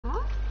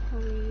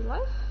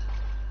live?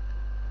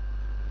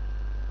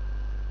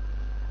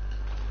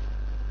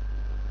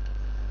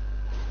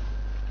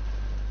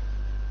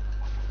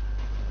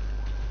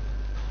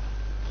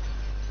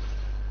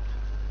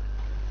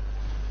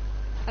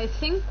 I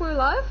think we're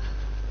live.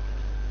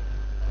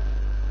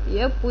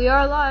 Yep, we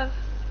are live.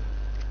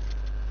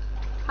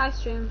 Hi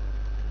stream.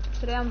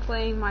 Today I'm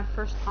playing my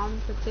first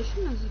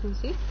competition, as you can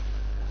see.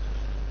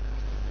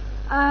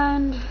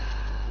 And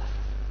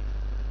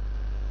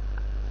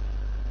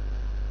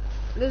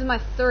this is my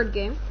third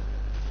game.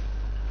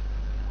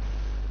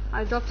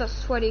 I dropped a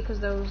sweaty because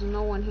there was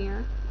no one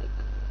here. Like,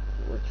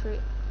 literally.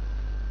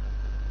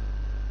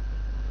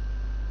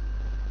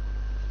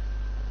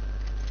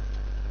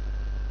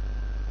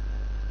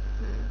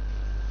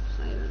 It's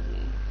not even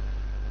me.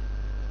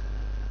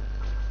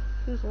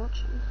 Who's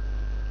watching?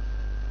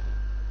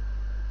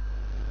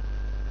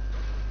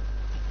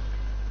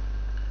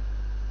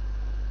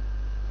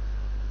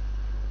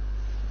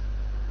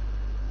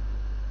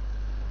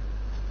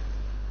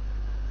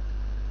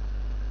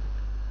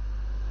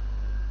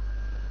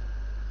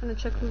 I'm gonna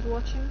check who's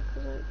watching,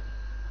 cause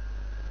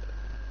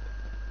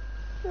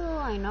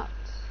why not?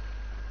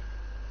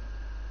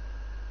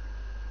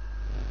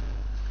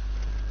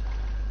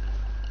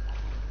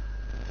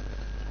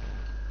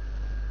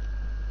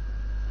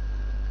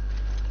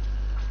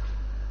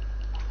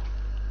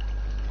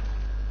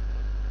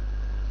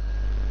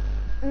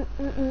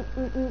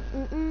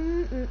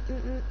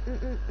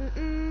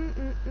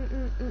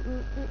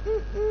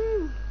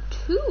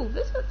 Two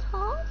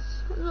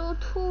visitors, no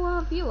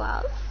two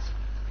viewers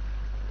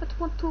that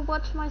want to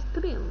watch my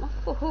stream.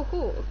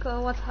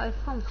 What I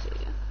fancy.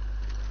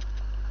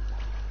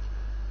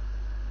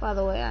 By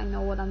the way, I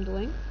know what I'm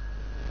doing.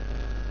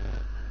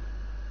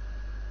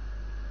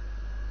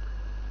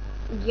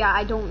 Yeah,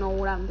 I don't know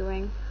what I'm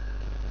doing.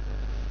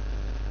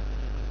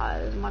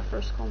 This is my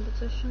first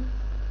competition.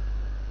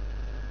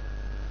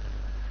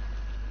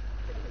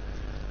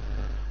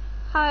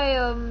 Hi,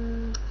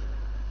 Ian.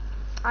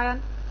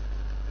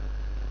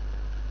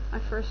 My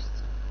first.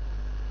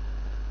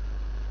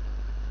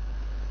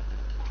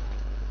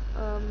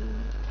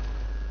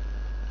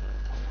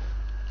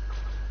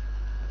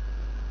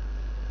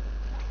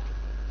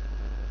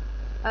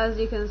 As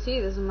you can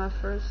see, this is my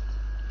first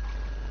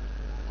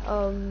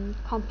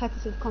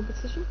competitive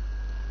competition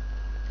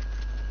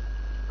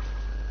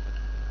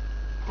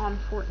on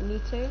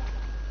Fortnite.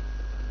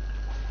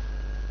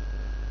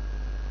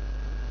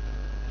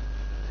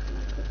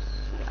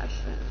 I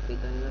shouldn't be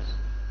doing this.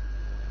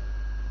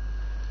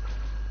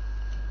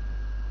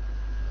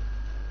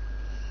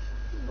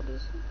 What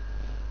is it?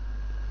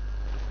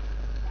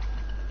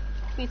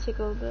 May take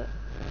a little bit.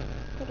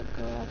 Let it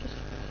go. I just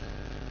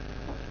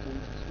popped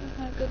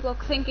into good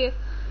luck. Thank you.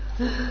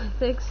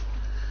 Thanks.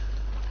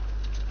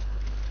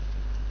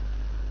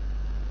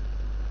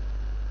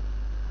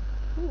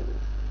 Ooh.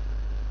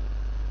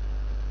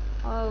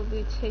 I'll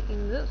be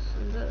taking this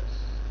and this.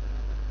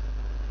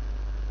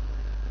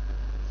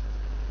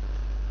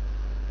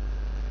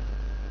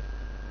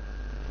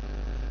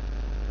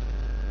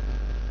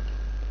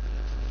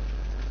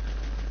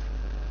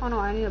 Oh no,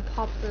 I need to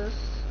pop this.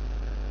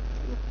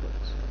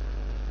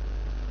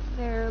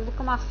 There, look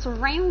at my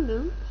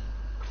surroundings.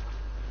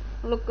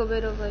 Look a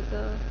bit of like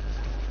a...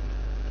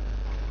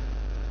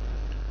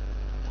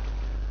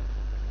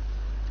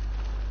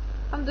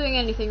 If I'm doing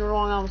anything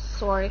wrong, I'm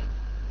sorry.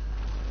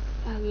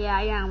 Yeah,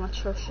 I am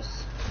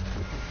atrocious.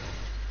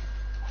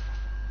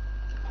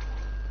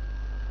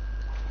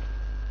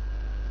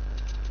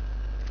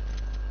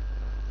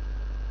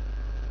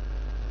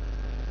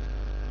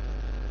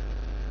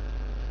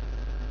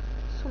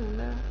 Someone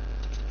there.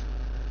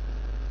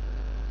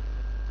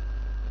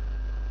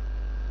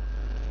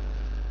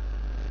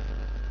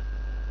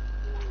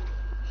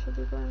 I should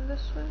be going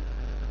this way.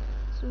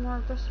 Some more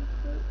aggressive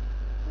foot.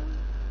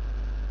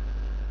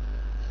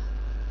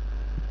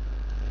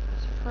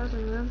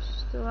 Surprisingly, I'm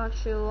still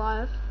actually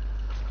alive.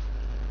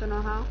 Don't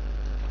know how.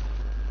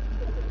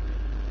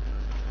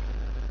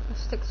 I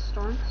stick to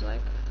storm because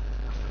like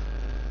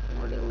I'm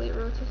already late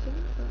rotating,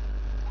 but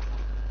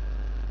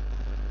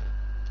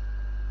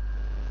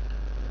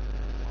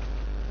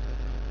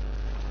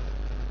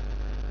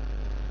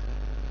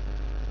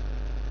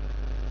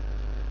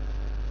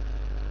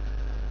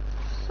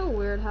it's so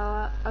weird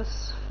how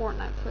us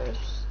Fortnite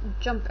players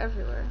jump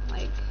everywhere.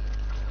 Like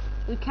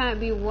we can't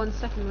be 1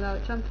 second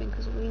without jumping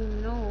because we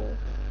know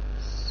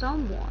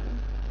someone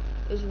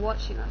is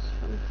watching us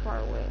from far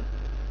away.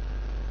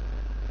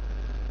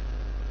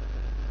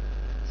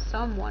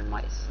 Someone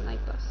might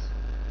snipe us.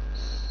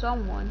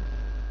 Someone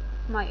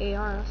might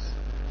AR us.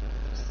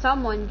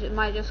 Someone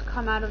might just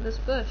come out of this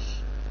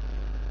bush.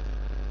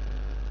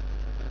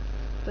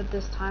 But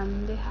this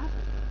time they haven't.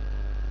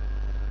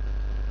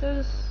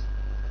 There's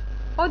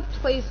odd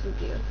plays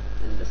with you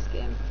in this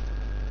game.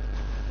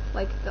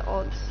 Like the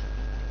odds.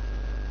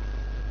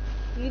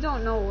 You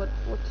don't know what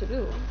to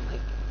do.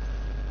 Like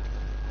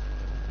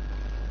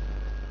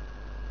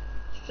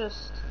it's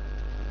just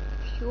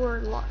pure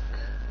luck.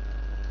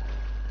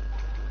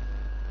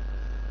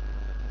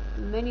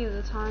 many of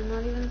the time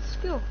not even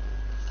skill.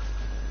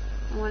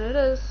 And when it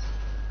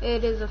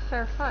is a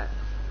fair fight.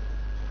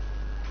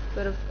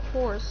 But of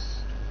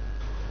course,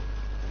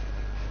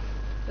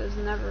 there's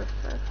never a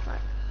fair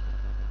fight.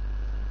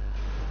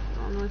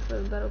 Normally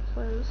for the better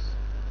players.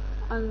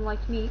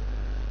 Unlike me,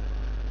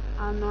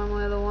 I'm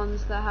normally the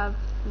ones that have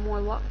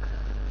more luck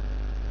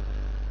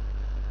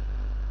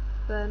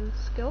than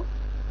skill.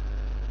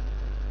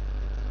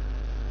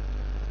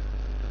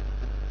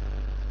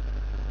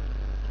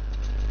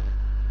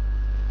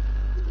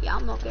 Yeah,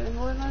 I'm not giving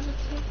away my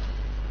victory.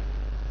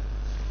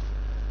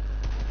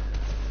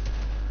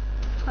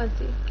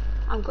 20.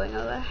 I'm going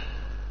over there.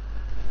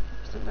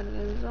 First I'm gonna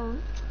get in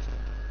zone.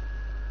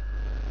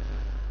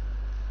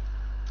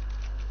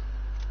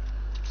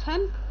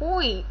 10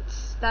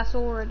 points! That's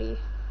already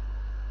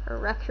a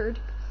record.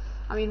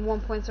 I mean,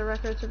 1 point's a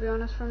record to be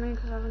honest for me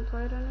because I haven't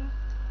played any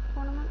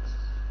tournaments.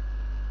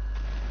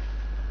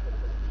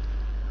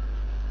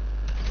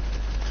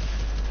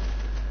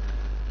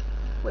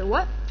 Wait,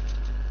 what?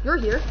 You're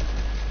here?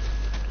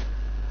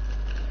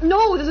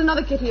 No, there's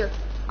another kid here.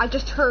 I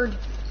just heard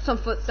some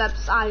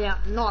footsteps. I am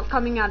not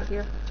coming out of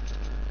here.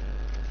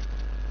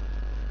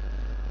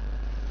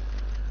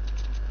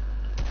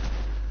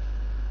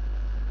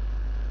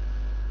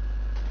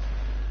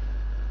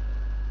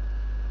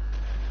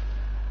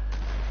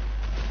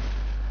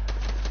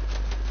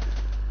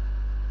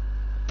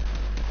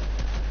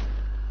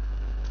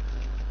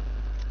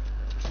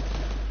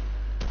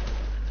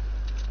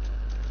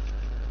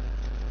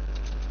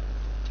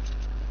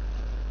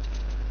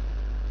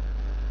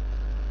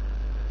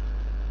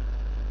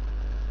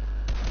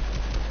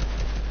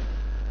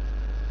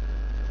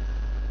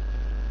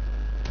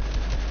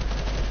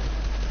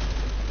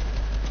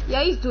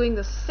 Yeah, he's doing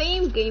the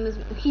same game as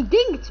me. He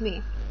dinged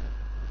me.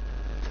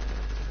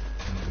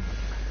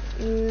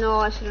 No,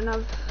 I shouldn't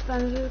have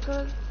banned you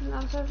because now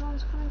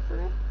everyone's coming for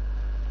me.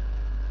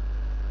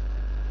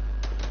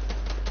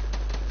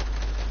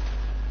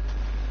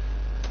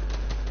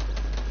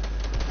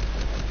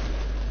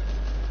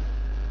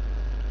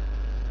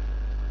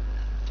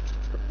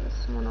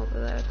 There's someone over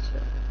there too.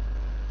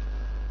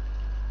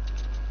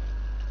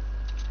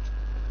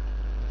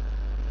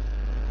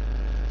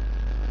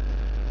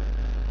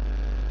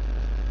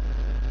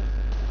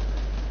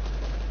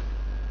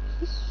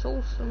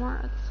 So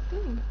smart at this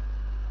game.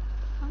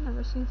 I've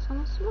never seen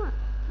someone smart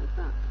like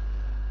that.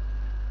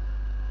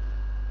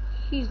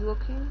 He's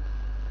looking.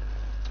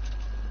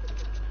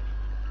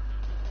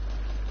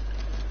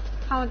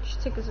 How much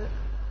tick is it?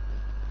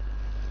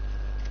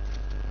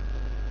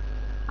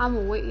 I'm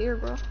gonna wait here,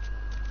 bro.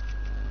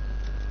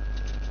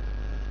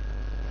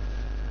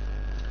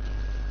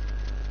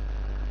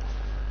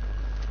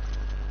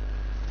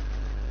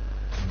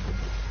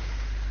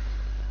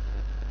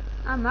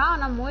 I'm out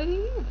and I'm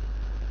waiting here.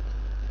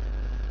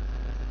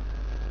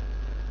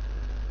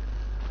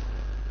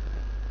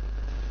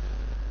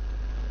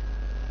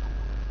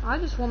 I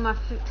just won my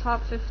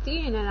top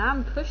 15 and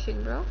I'm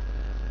pushing, bro.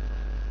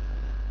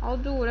 I'll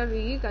do whatever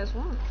you guys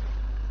want.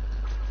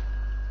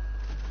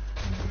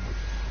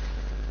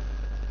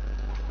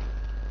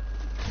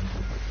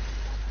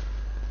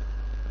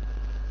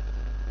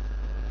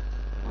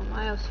 Oh,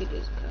 my LCD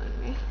is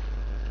killing me.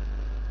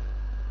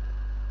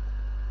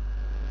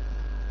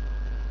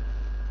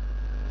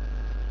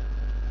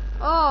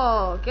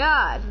 Oh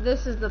god,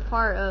 this is the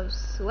part of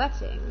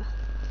sweating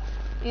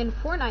in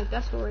Fortnite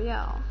Battle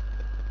Royale.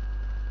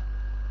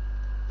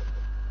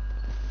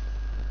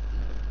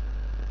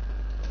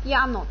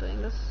 Yeah, I'm not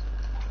doing this.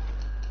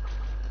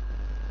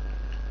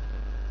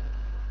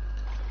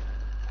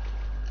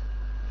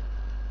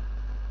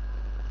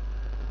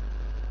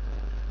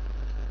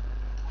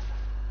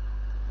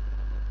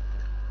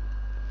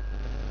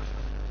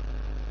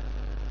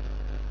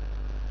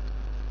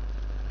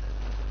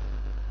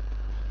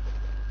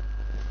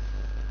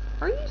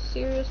 Are you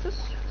serious? This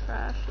is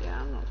trash. Yeah,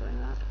 I'm not doing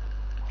that.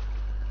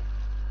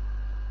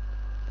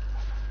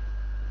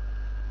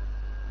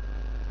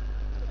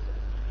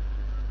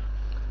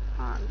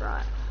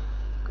 Alright,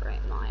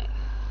 great night.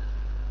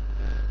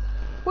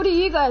 What are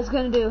you guys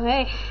gonna do?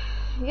 Hey,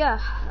 yeah,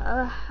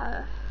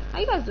 how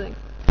you guys doing?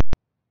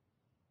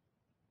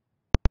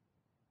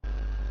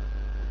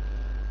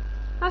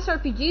 Nice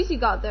RPGs you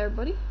got there,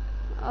 buddy.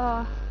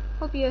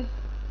 Hope you,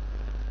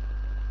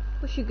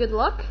 wish you good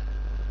luck.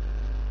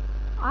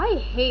 I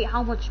hate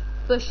how much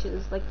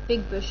bushes, like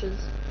big bushes,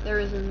 there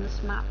is in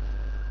this map.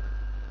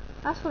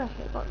 That's what I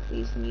hate about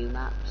these new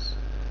maps.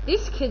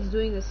 This kid's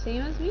doing the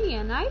same as me,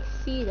 and I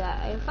see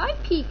that. If I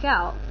peek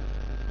out,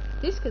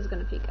 this kid's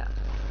gonna peek out.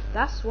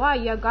 That's why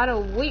you gotta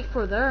wait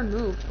for their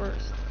move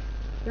first.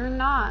 You're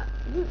not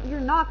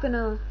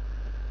gonna,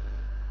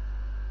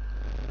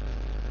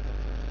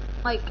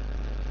 like,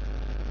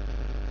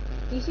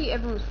 you see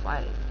everyone's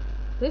fighting.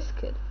 This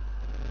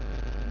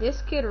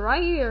kid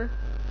right here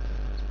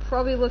is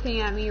probably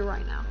looking at me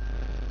right now.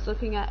 He's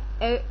looking at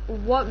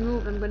what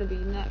move I'm gonna be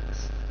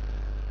next.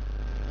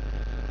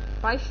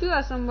 If I shoot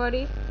at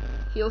somebody,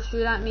 he'll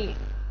shoot at me.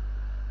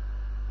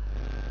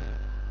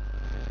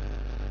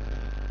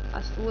 I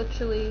That's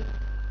literally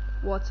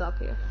what's up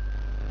here.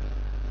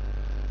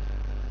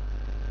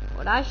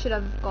 What I should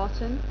have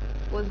gotten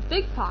was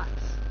big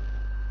pots.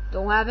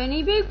 Don't have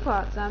any big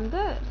pots, I'm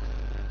dead.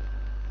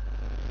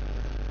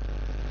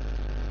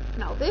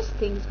 Now this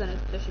thing's gonna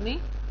push me.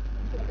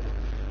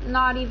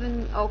 Not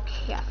even,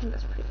 okay, I think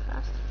that's pretty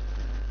fast.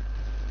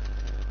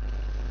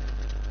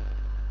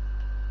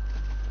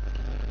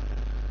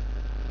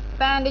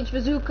 Bandage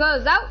bazooka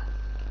is out.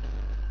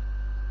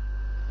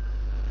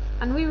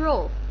 And we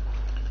roll.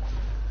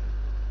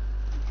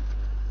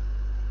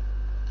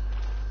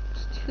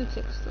 It's 2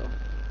 ticks though.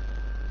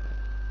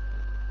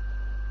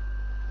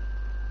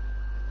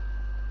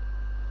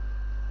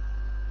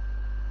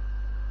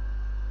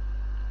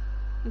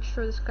 Make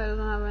sure this guy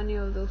doesn't have any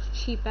of those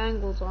cheap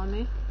angles on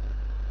me.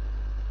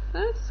 I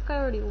think this guy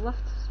already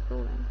left this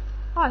building.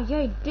 Oh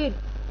yeah, he did.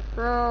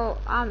 Bro,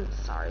 I'm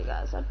sorry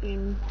guys. I've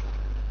been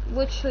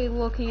literally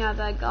looking at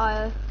that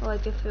guy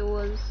like if he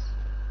was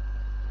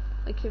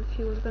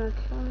gonna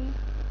kill me.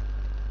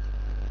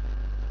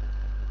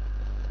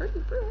 30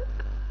 brick.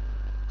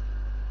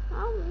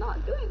 I'm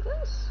not doing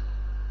this.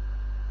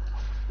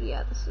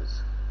 Yeah,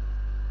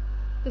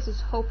 this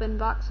is hope and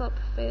box up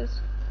phase.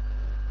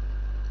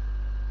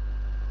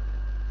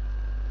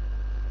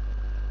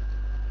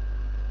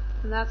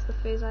 And that's the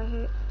phase I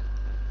hate.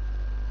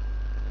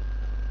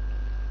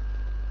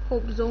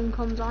 Hope zone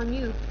comes on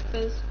you,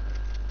 phase.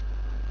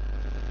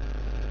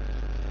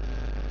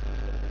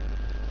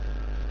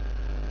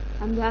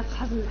 And that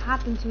hasn't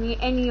happened to me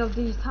any of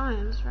these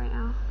times right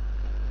now.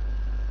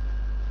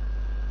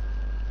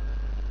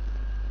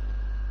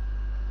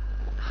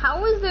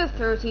 How is there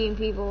 13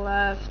 people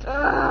left? Ugh,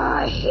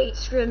 I hate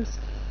scrims.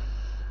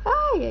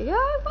 Why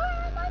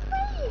am I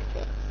playing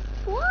this?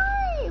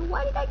 Why?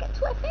 Why did I get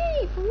 2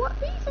 FA? For what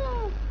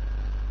reason?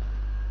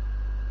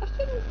 I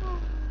shouldn't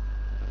have.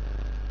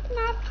 And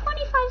I have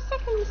 25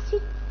 seconds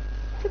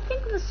to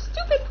think of a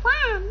stupid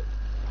plan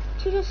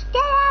to just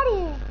get out of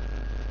here.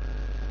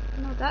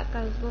 No, that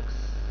guy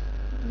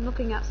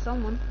looking at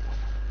someone.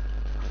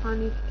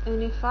 And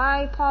if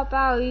I pop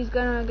out, he's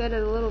gonna get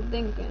a little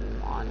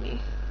dinking on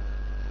me.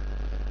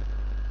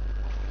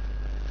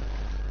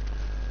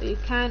 But you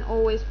can't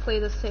always play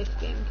the safe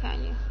game,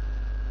 can you?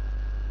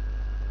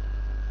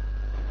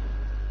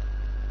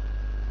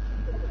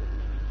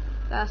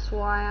 That's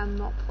why I'm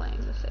not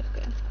playing the safe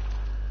game.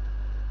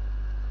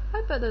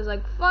 I bet there's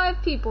like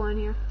 5 people in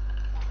here.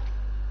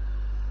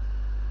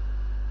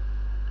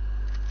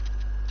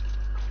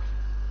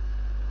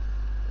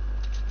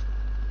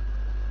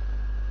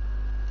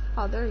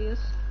 Oh, there he is.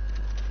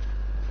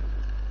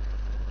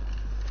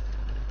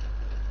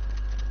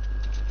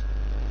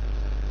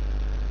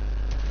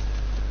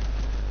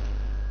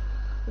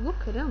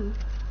 Look at him.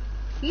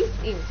 He's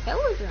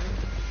intelligent.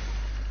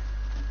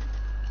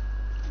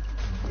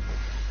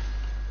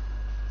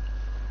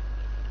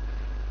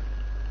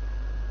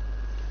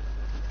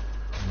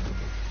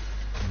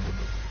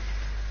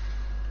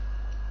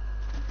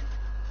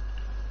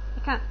 I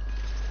can't.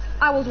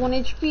 I was 1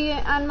 HP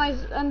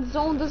and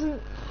zone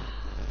doesn't.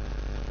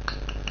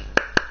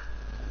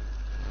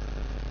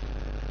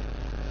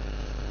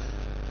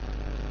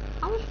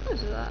 How much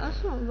is that?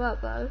 That's not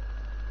that bad.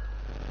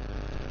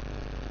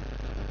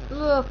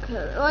 Look,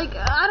 like,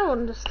 I don't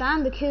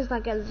understand the kids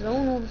that get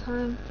zone all the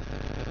time.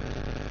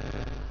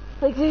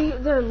 Like,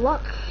 their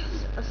luck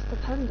is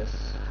stupendous.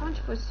 How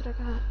much points did I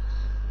get?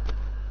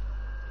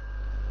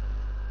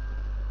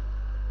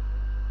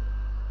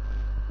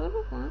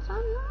 Little ones, I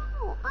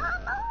know.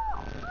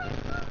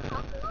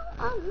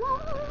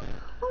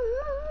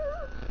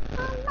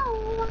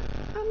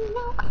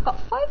 I got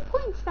 5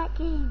 points that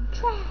game.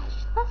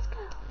 Trash. Let's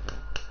go.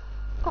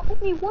 Got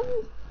only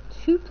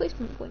 2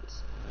 placement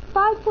points.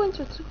 5 points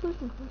or 2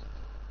 placement points.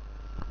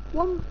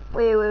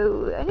 Wait.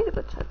 I need to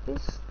go check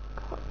this.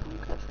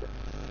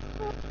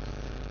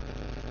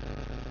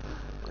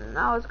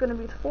 Now it's gonna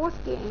be the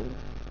 4th game.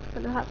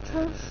 Gonna have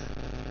trash.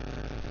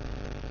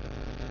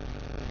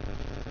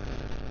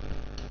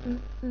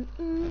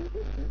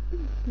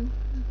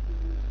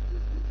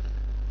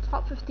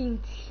 Top 15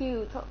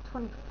 2, top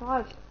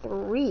 25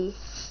 3.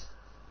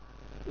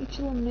 Each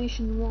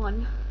elimination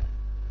 1.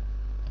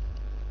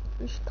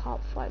 Each top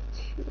 5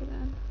 2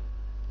 then.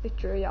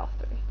 Victory off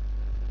 3.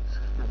 It's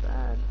not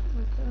bad.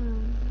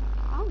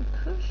 I'm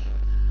push.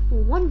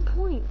 1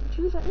 point.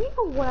 Jeez, you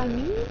know what I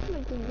mean?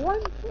 Like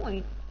 1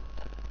 point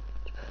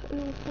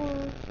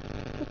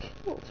for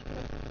kills.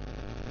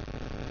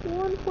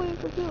 1 point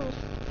for kills.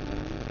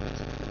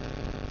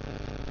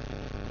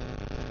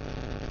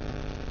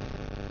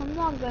 I'm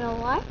not gonna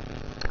lie.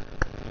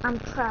 I'm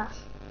trash.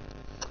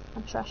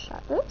 I'm trash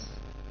at this.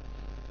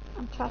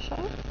 I'm trash at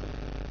it.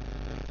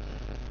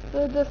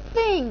 But the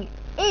thing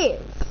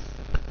is,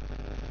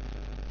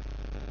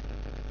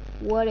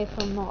 what if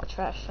I'm not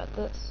trash at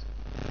this?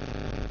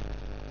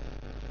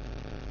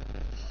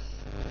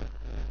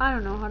 I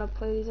don't know how to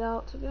play these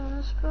out, to be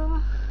honest,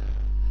 bro.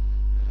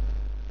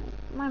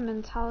 My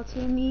mentality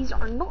in these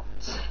are not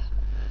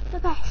the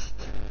best.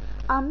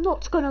 I'm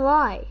not gonna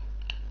lie.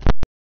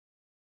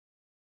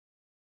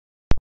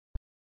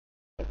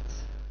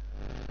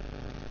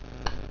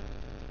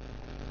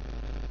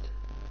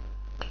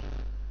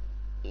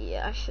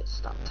 I should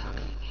stop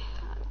talking.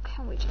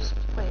 Can we just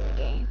play the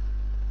game?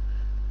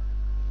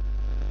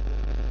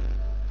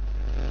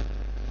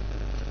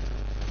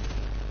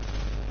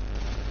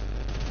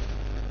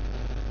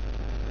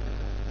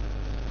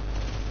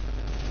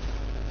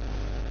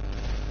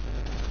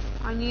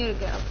 I need to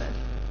get up there.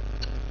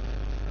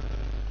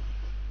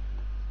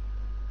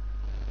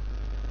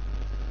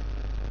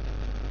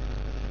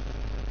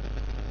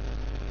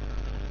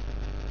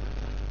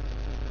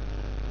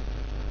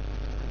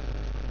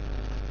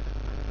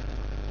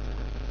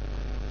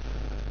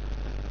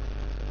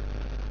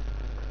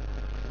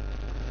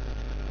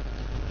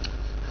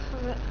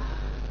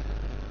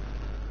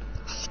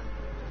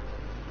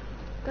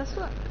 Guess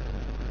what?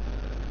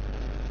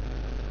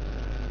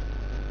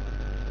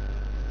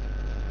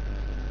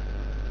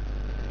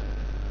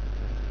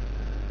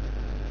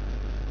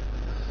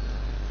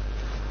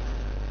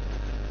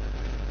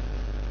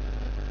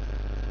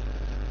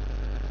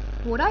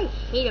 What I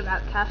hate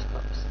about cash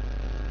clubs,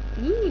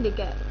 you need to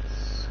get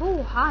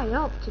so high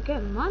up to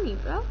get money,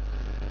 bro.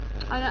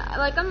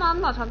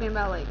 I'm not talking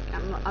about like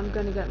I'm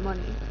gonna get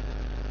money,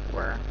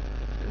 or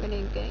I'm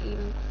gonna get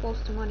even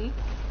close to money.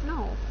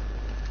 No,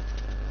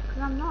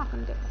 because I'm not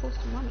gonna get close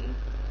to money.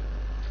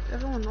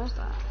 Everyone knows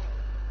that.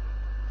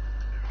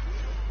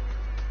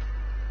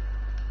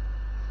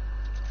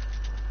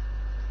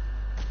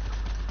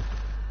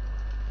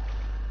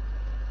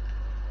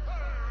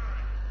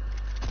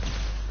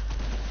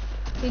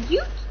 Did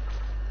you?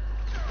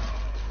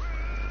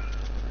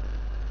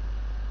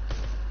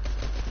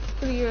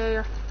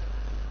 Yeah.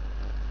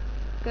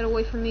 Get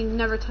away from me,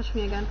 never touch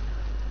me again.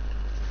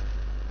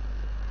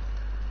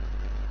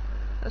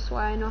 That's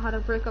why I know how to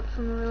break up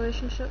from a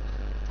relationship.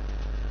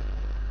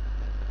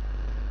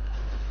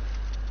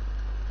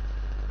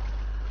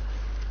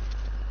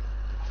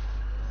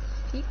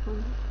 Steep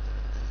one.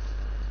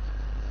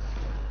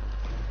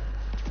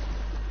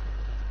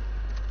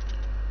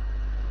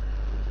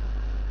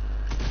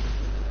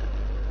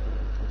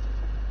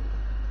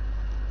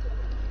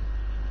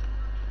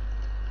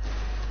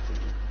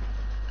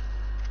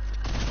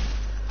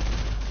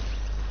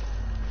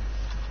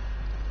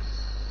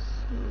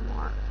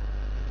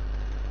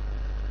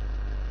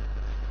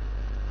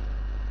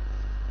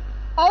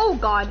 Oh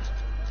God.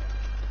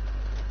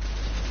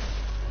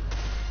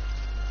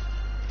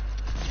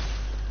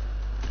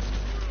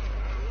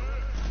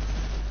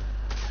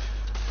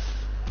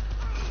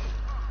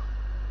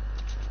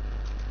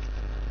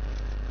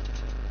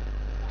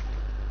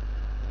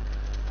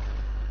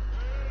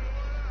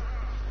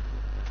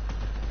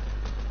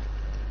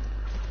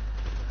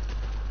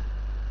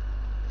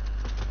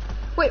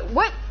 Wait,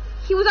 what?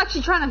 He was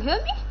actually trying to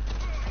hit me?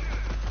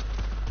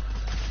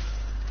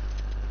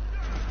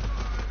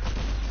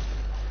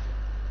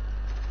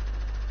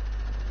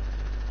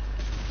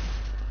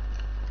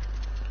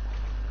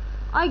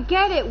 I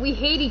get it, we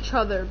hate each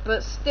other,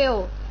 but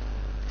still,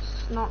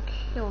 just not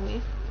kill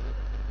me.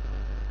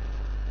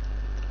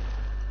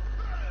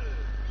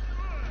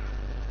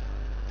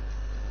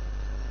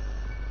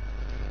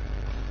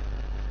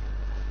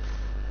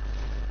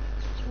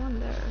 There's one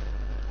there.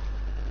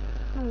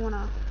 I don't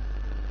wanna.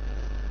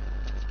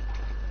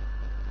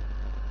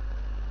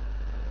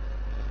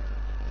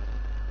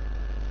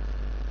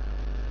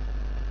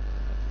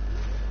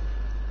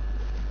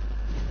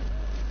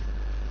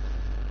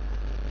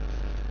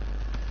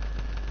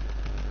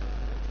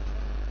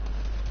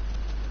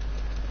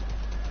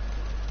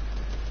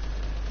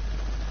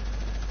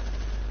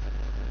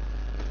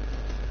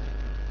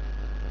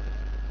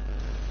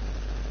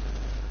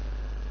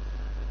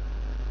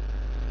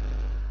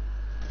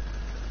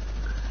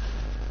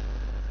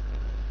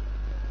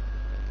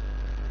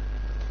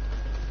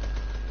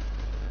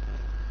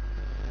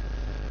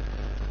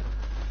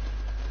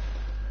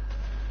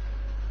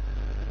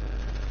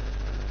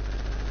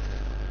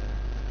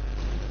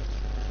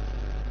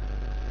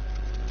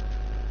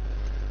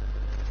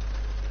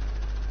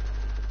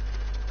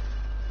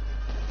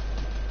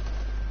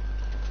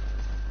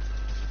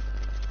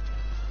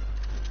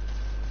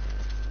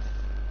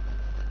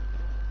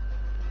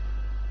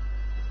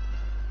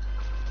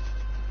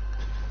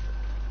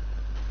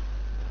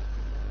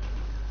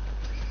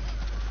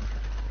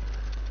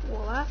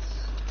 Well, that's...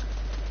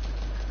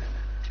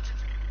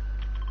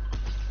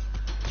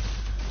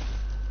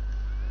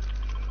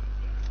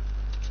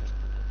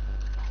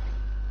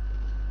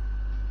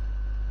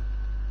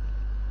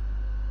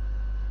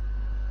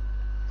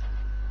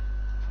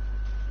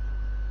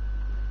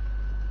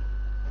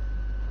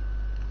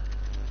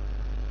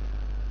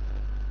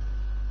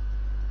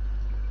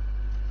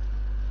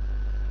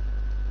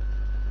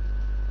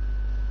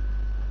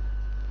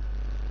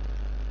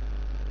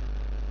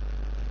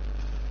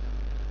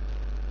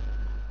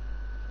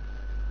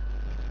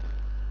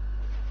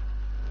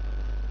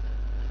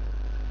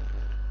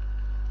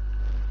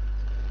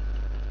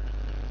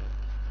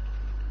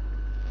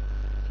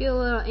 Feel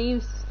a little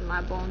aim in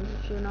my bones,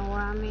 if you know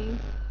what I mean.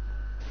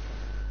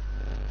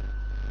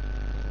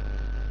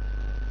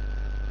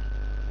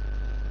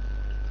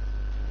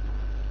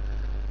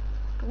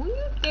 Don't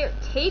you dare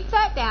take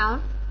that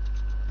down.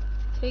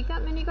 Take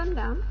that minigun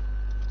down.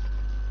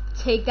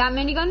 Take that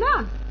minigun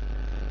down.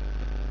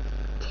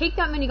 Take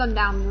that minigun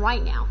down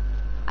right now.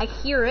 I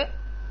hear it.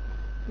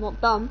 I'm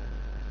not dumb.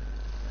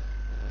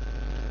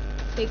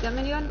 Take that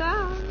minigun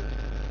down.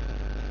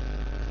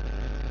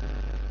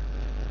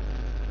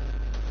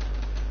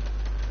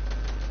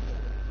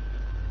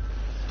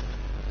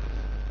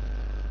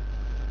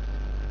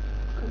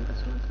 Come get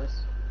someone,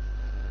 please.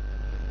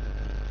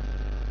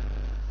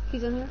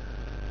 He's in here.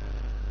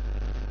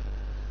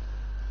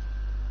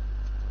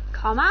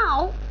 Come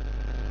out.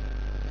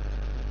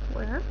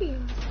 Where are you?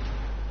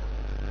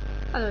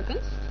 Are they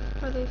against?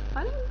 Are they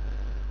fighting?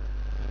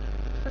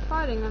 They're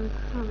fighting, I'm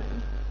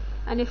coming.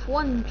 And if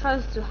one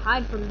tries to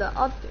hide from the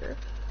other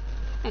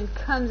and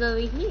comes over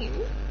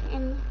here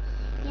and,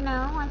 you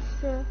know, wants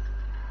to,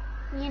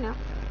 you know,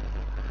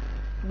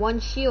 one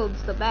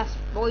shield's the best,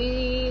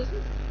 boys.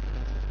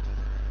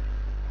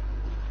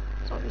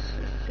 It's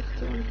obviously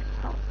 51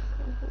 health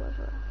or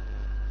whoever.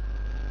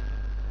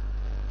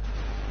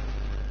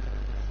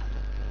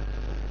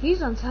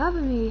 He's on top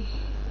of me.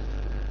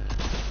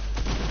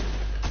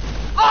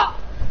 Oh!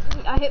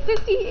 I hit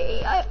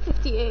 58. I hit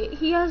 58.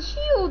 He has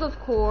shield, of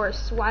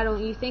course. Why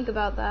don't you think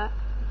about that?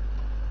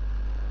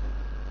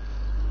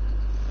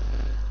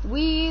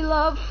 We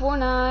love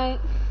Fortnite.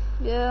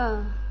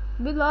 Yeah.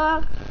 We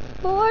love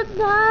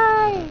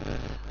Fortnite.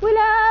 We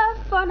love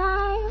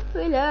Fortnite.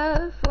 We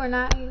love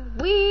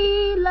Fortnite.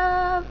 We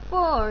love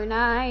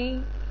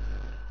Fortnite.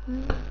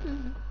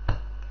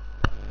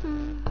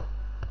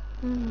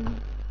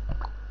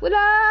 We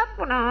love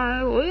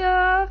Fortnite. We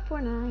love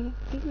Fortnite.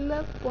 We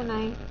love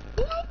Fortnite.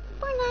 We like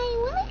Fortnite.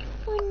 We like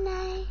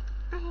Fortnite.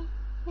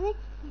 We like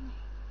Fortnite.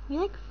 We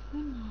like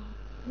Fortnite.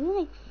 We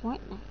like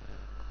Fortnite.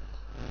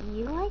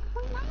 You like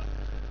Fortnite?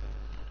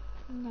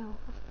 No,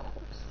 of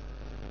course.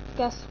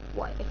 Guess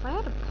what? If I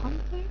had a pump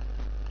there,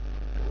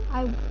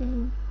 I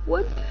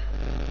would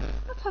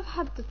not have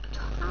had the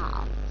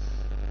chance.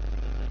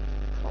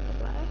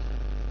 Probably. I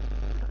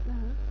don't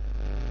know.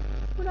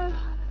 Would I have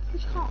had the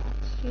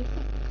chance, do you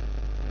think?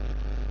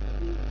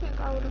 Do you think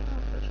I would have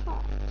had the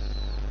chance?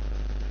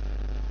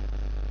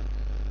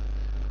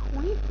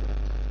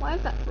 Why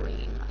is that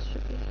green? That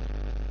should be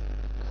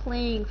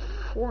playing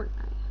Fortnite.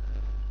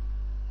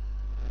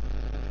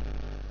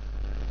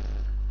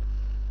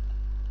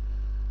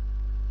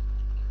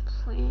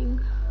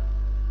 Playing.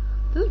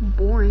 This is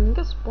boring. It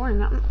gets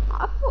boring.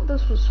 I thought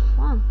this was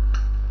fun.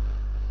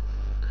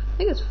 I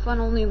think it's fun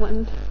only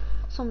when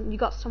you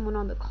got someone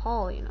on the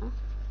call, you know.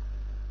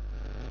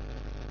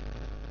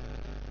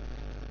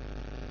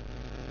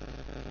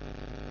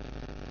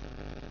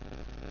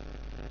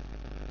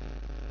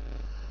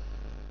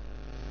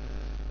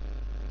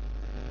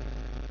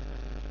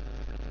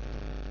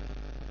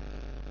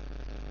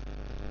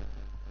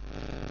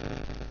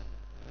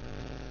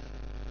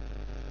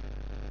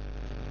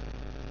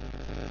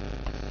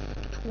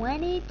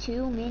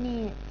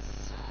 $22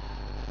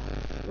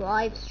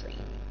 live streaming.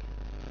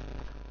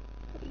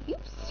 Are you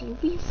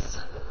serious?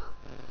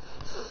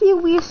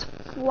 Serious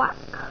black.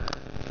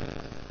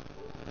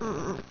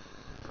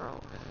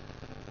 Bro.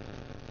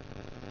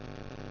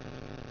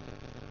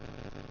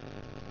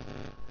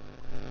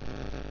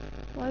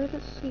 Why did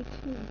it say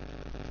 2?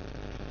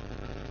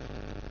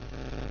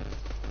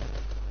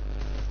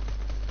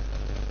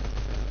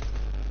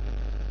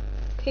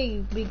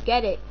 Okay, we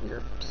get it.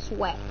 You're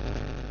sweat.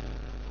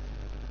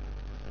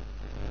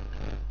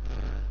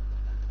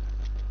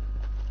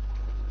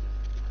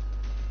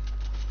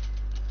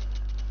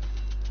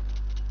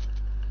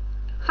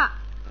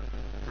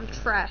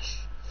 Trash.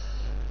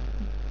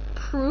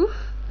 Proof?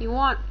 You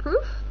want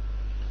proof?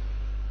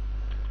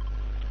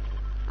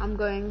 I'm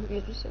going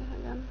to say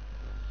again.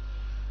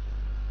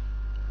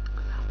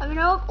 I mean,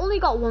 I only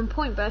got 1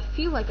 point, but I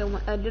feel like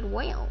I did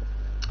well.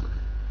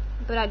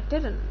 But I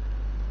didn't.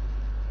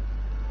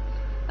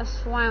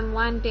 That's why I'm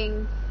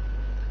landing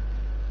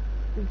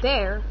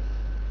there.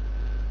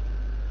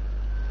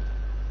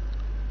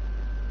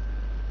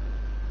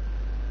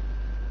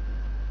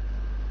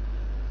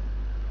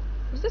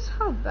 Is this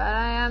how bad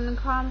I am in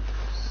comps?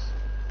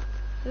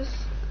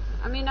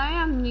 I mean, I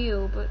am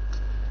new, but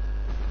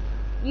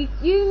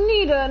you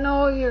need to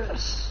know your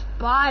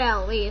spot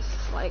at least.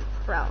 Like,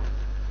 bro,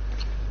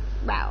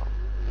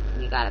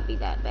 you gotta be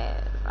that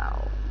bad,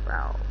 bro.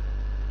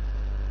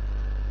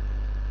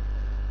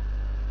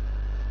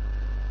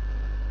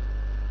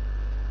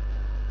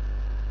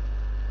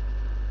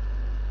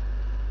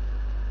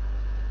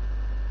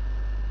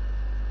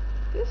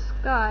 This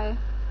guy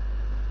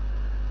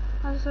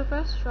has the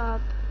best job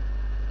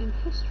in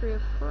history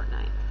of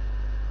Fortnite.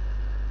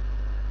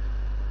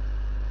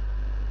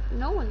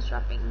 No one's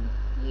dropping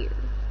here.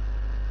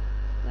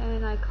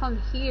 Then I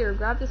come here,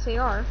 grab this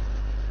AR.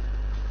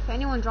 If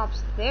anyone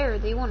drops there,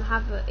 they won't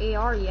have an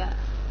AR yet.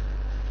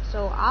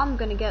 So I'm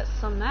gonna get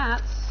some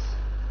mats.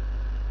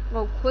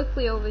 Go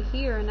quickly over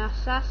here and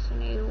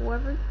assassinate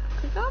whoever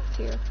dropped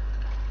here.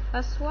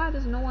 That's why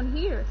there's no one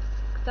here.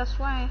 That's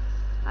why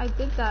I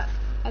did that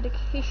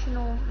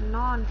educational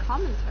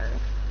non-commentary.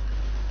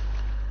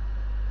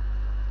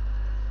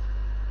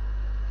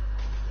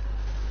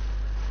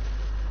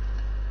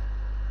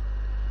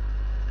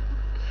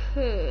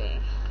 Okay.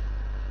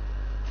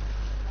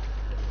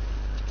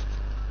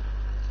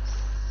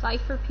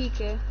 Cypher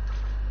PK.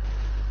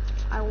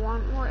 I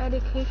want more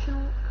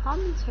educational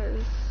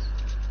commentaries.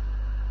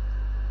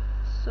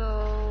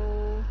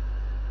 So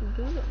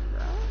do them,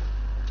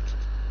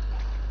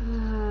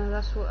 bro.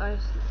 That's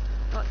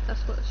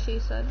what she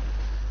said.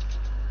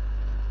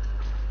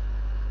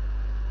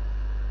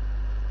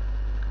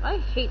 I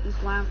hate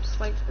these lamps.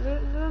 Like they're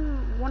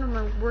one of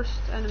my worst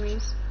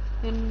enemies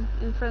in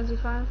Frenzy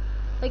Fire.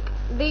 Like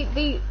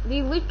they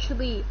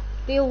literally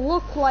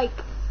look like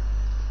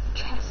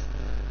chests.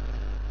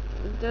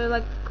 They're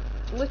like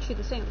literally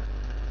the same.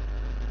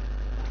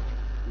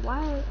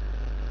 Why?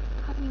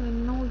 I didn't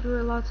even know you were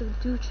allowed to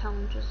do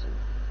challenges in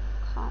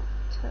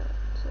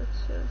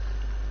competitive.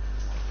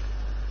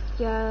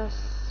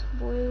 Yes,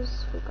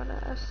 boys, we got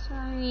a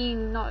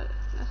not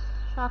a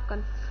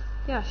shotgun.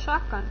 Yeah,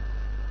 shotgun.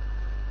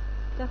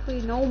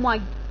 Definitely know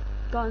my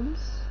guns.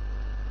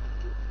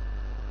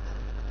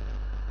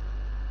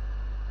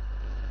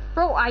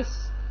 Bro,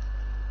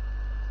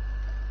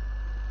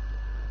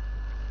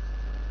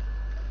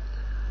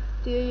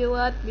 do you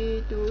let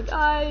me to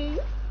die?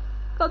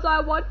 Cause I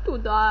want to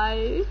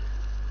die.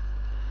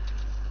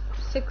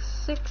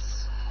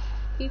 6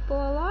 people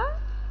alive?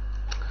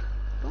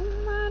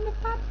 Don't mind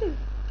if I do.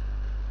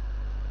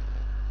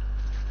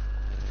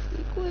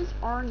 Sequels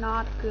are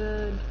not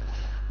good.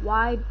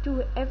 Why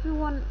do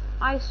everyone,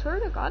 I swear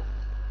to God,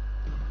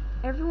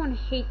 everyone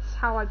hates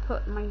how I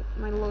put my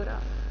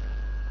loadout.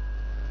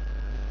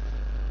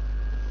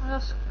 I'll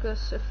ask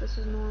Gus if this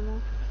is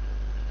normal.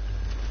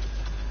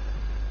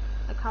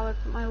 Like how I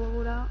put my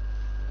loadout.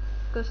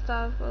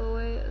 Gustav, by the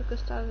way,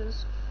 Gustav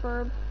is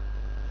Ferb,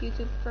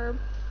 YouTube Ferb.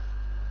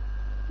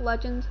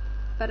 Legend,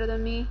 better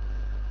than me.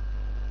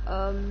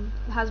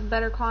 Has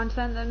better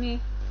content than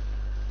me.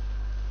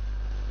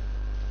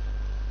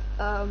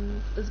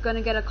 Is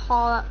gonna get a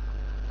call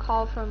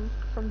from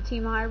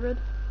Team Hybrid.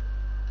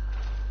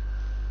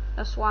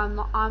 That's why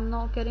I'm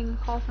not getting a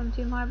call from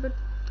Team Hybrid,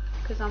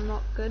 because I'm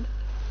not good.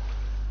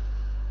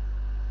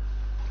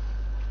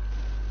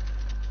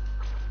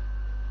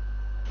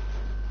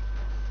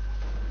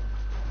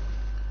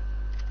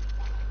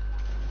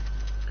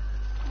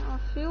 I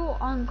feel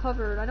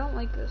uncovered. I don't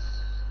like this.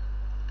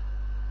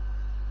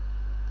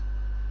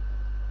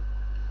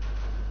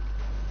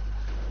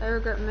 I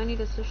regret many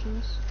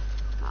decisions.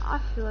 I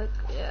feel like,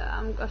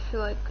 yeah, I feel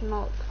like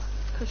not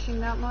pushing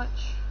that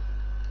much.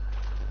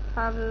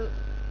 Private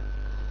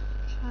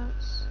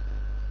chance.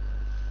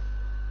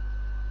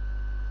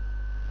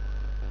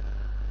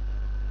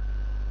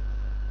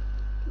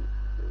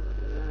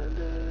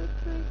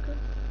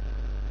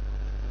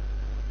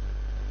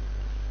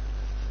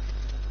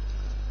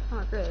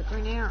 Oh, good,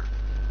 green air.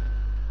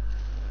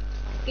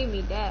 Give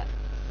me that.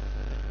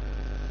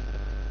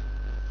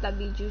 That'd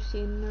be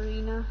juicy in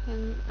arena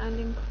and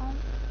in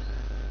comps.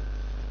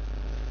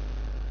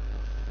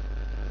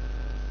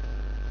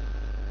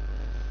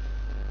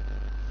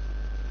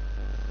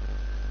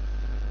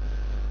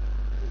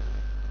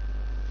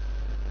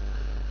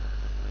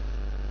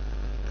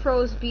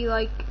 Pros be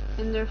like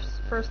in their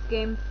first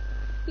game.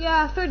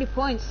 Yeah, 30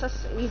 points,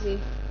 that's easy.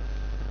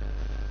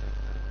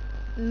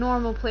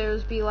 Normal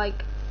players be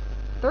like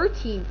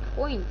 13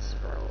 points,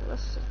 bro.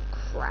 That's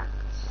cracked.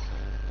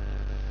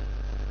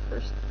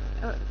 First,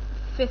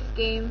 5th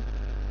game,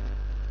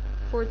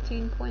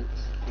 14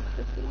 points.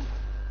 15.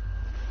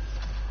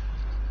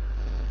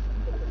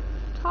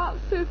 Top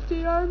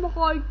 50, oh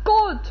my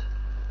god!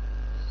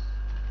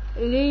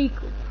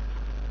 Illegal.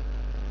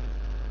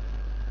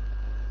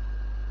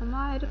 Am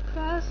I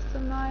depressed?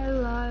 Am I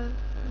alive?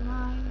 Am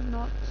I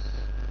not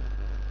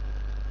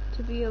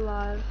to be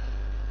alive?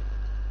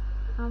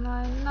 Am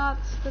I not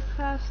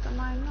depressed? Am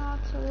I not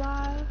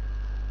alive?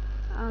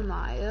 Am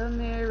I a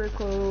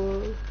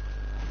miracle?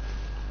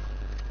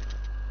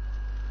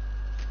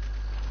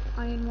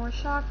 I need more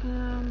shock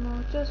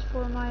ammo just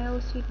for my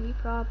OCD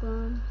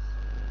problems.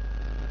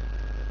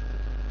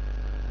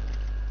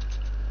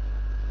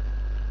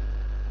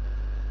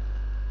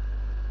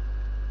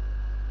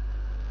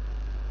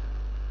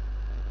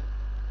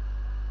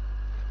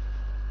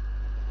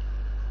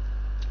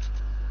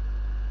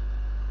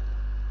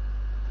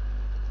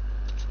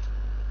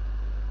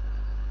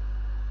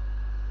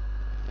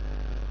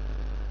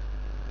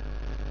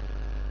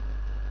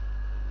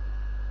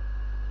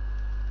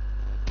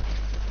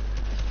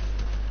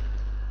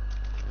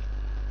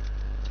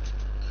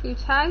 Two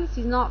tags,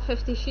 he's not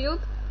 50 shield.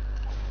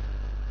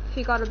 If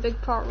you got a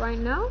big part right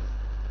now,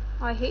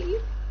 I hate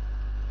you.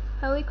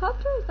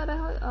 Helicopter? Is that a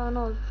heli? Oh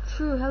no,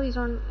 true helis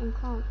aren't in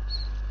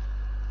comps.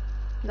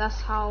 That's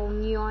how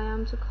new I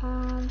am to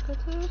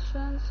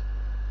competitions.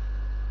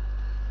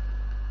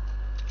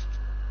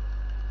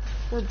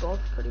 We're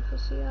both pretty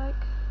pussy-like.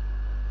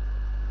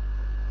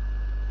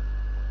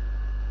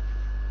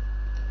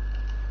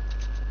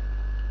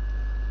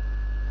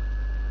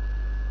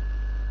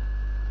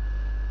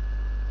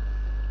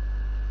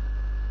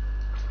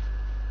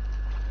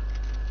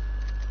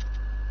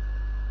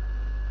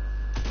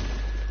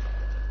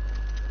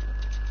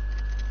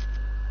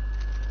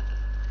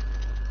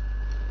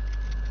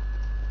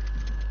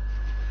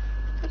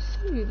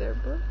 You there,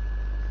 bro?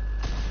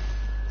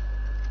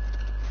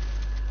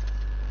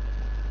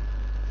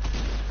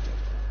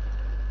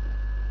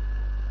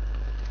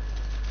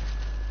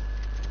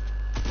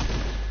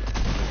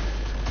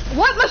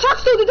 What? My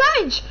shot's still the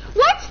damage!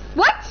 What?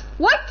 What?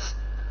 What?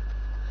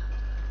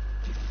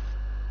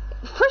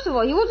 First of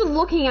all, he wasn't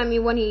looking at me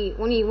when he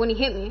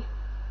hit me.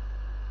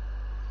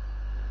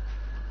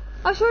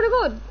 I swear to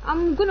God,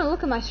 I'm gonna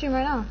look at my stream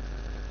right now.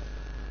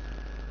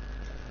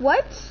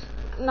 What?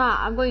 Nah,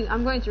 I'm going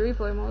to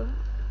replay mode.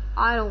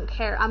 I don't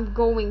care. I'm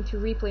going to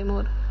replay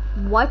mode.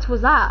 What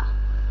was that?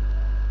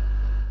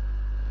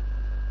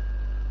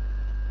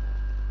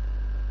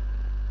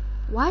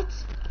 What?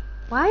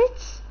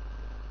 What?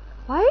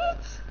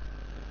 What?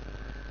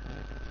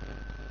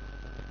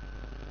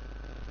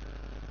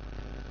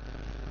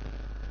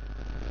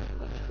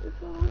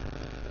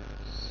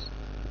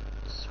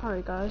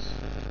 Sorry, guys.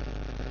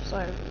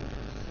 Sorry.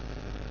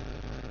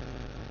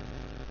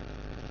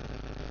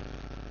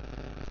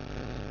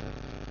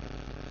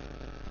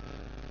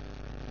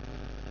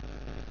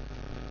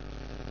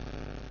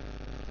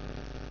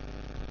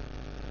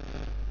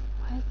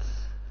 What?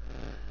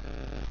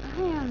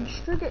 I am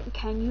triggered.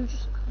 Can you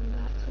just come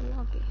back to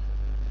lobby?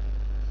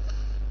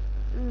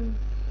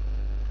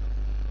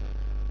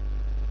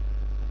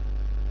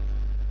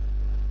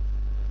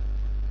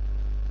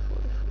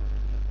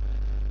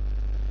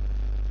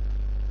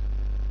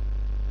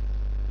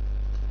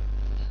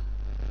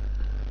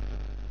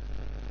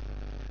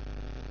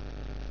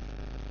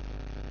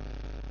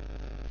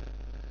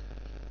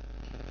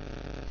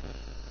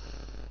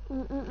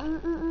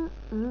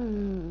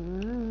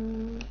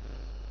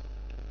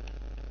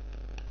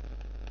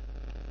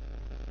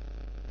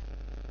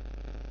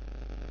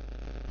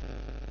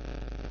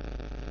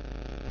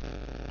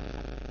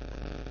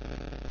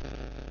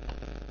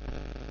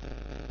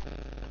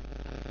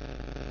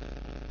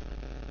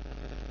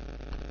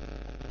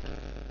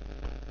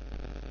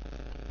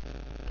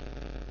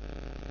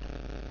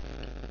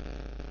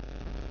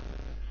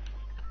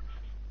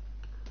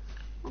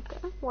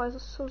 Okay, why is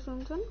it so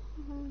zoomed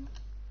in?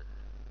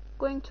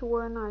 Going to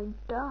when I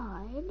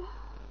died.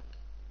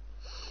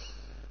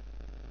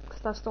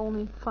 Because that's the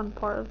only fun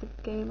part of the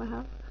game I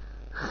have.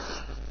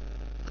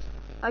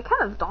 I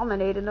kind of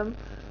dominated him.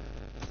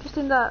 Just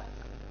in that.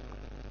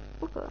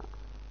 Look at that.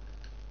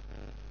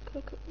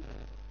 Okay.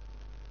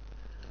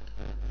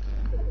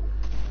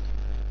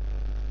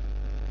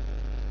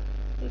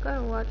 You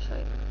gotta watch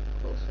like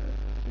closer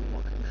and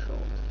more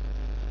controlled.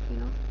 You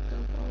know?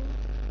 Don't follow.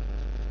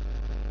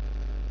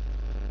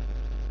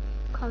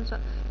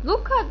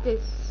 Look at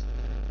this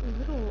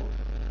little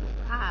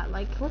rat.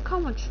 Like, look how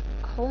much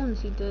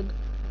cones he did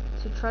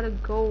to try to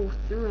go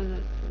through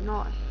and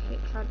not hit.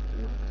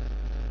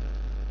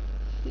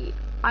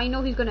 I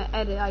know he's gonna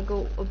edit. I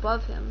go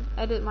above him,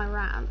 edit my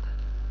ramp.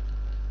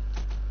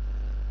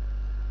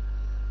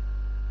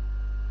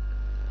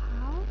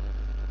 How?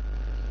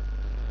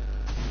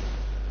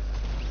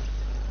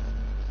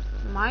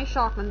 My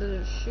shotgun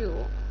doesn't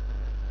shoot.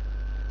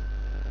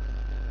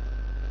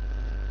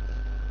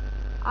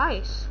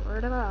 I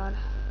swear to God.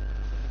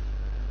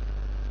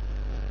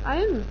 I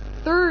am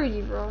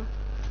 30, bro.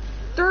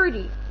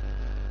 30.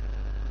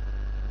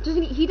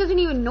 He doesn't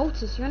even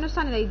notice. You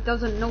understand that he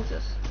doesn't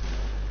notice.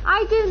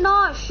 I did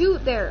not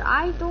shoot there.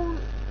 I don't.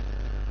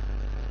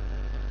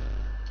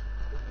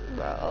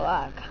 Bro,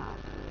 I can't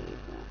believe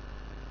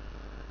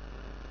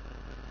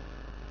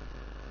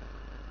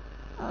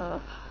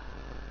it.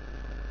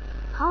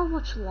 How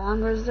much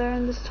longer is there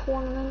in this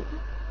tournament?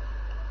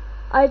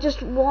 I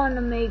just want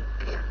to make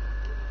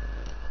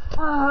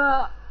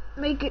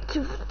it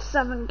to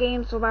 7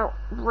 games without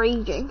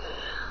raging.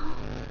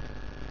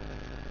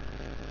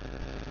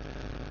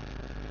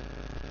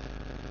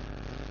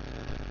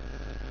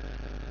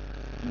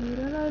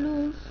 Mira la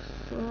luz,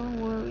 don't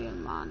worry,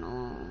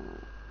 hermano.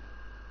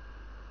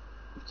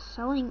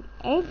 Selling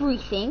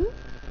everything?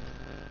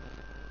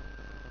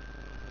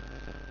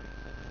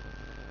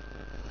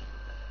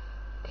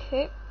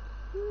 Okay.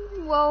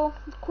 Well,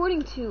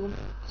 according to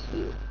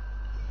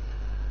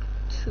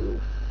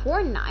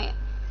Fortnite,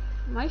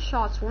 my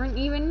shots weren't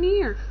even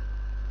near.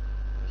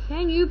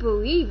 Can you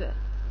believe it?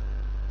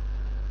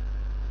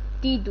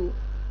 Didu,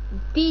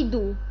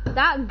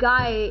 that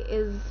guy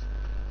is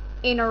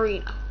in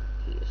arena.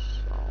 He is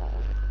so.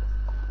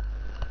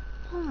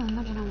 Oh,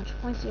 imagine how much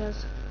points he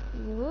has.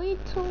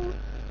 Little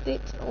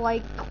bit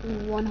like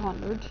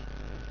 100.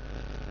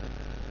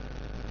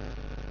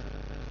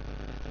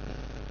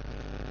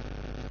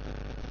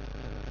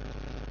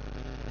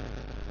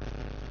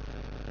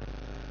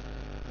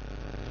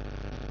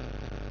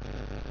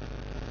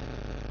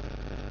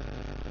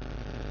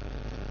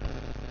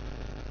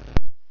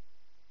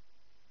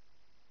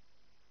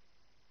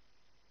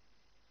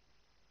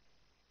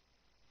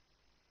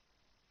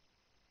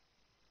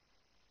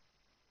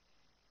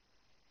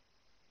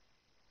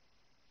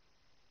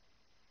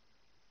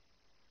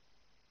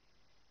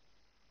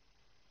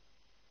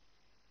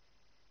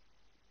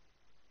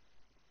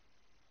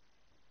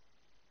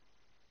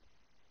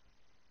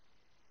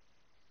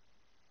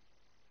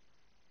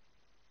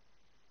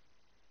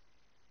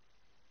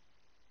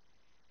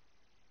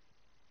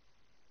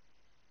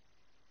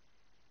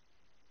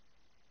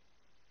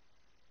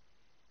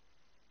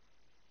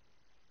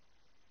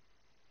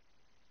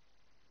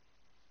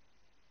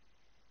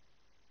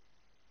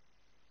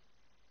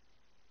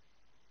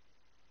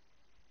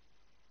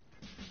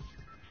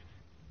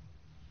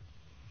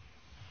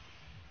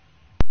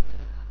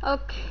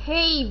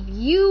 Okay,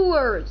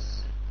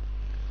 viewers.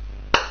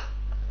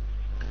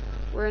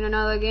 We're in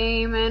another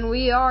game and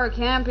we are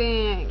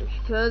camping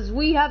because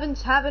we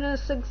haven't having a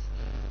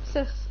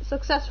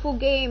successful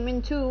game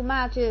in 2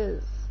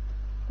 matches.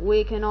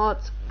 We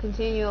cannot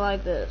continue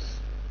like this.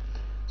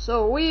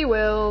 So we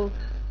will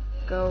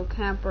go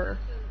camper.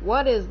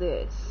 What is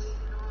this?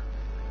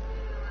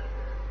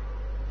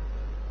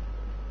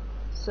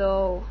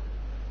 So,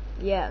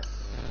 yes.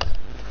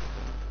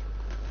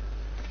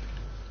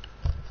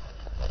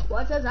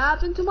 What has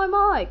happened to my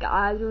mic?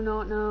 I do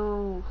not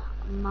know.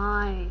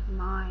 My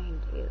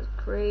mind is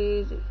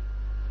crazy.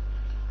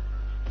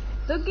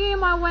 The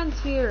game I went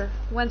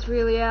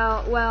really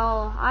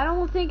well. I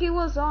don't think it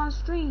was on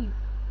stream,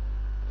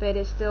 but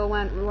it still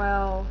went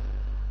well.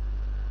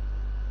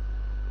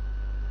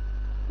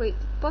 Wait,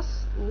 did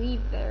bus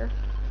leave there?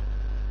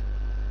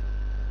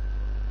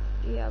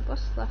 Yeah,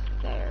 bus left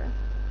there.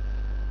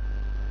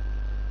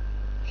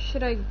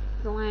 Should I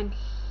land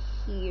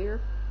here?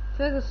 I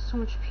feel like there's so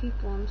much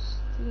people on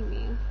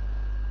Steaming.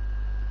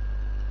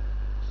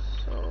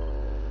 So,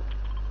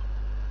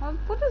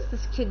 what is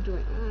this kid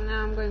doing?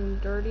 Now I'm going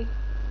dirty.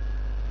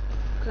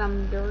 Because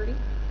I'm dirty.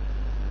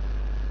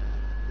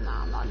 No,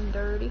 I'm not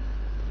dirty.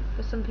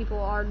 But some people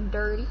are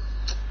dirty.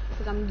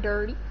 Because I'm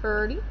dirty.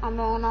 Birdie. I'm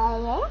on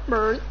all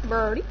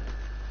birdie.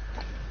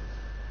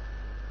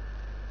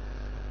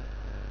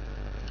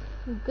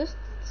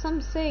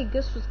 Some say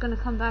Gus was gonna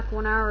come back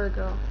 1 hour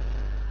ago.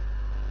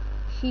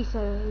 He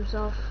said it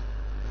himself.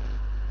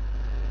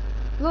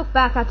 Look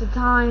back at the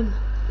time.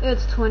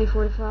 It's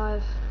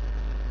 20:45.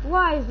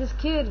 Why is this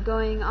kid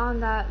going on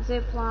that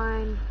zip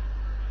line?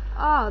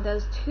 Oh,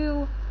 there's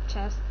 2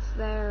 chests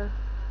there.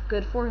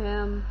 Good for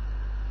him.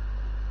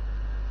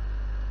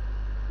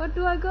 What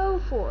do I go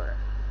for?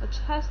 A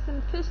chest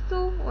and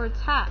pistol or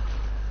attack?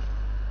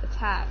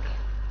 Attack.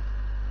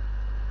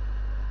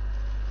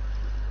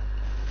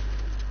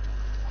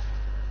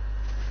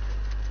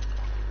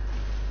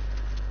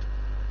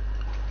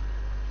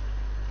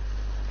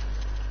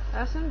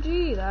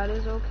 SMG, that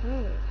is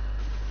okay.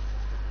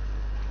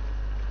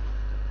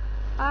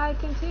 I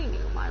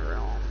continue my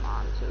roam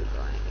onto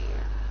going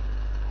here.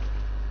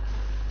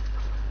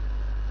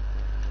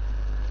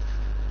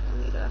 Don't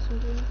need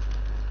SMG.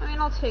 I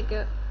mean, I'll take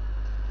it.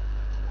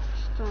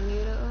 Just don't need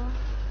it though.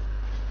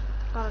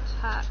 Got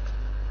attack.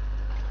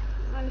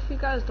 And if you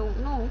guys don't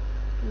know,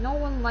 no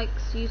one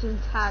likes using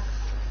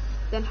attacks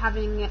than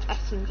having an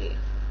SMG.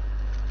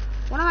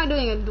 What am I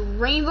doing? A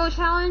rainbow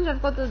challenge?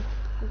 I've got the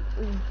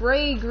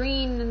gray,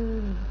 green,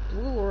 and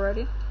blue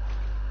already.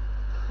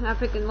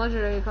 Epic and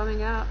legendary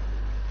coming out.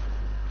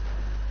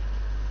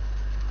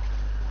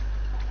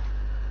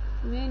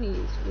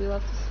 Minis, we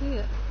love to see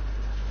it.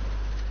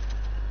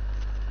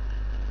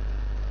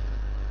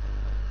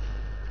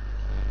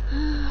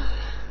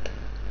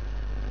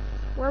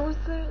 Where was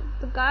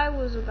the guy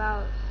was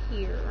about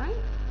here, right?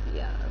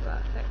 Yeah,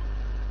 about there.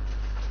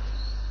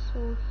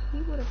 So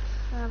he would have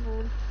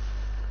traveled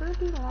a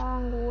pretty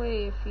long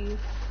way if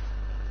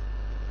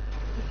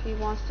he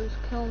wants to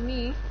kill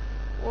me,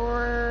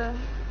 or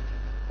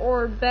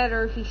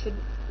better, he should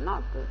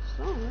not go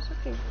zone. That's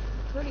actually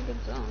a pretty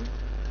good zone.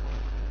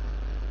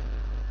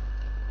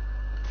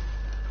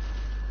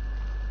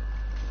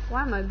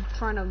 Why am I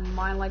trying to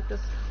mine like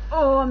this?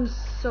 Oh, I'm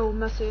so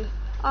messy.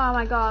 Oh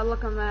my god,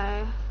 look at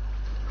me.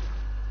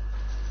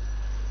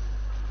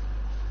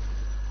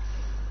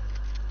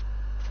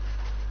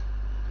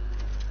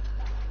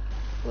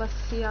 Let's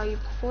see how you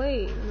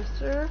play,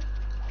 mister.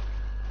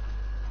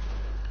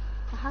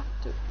 I have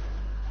to.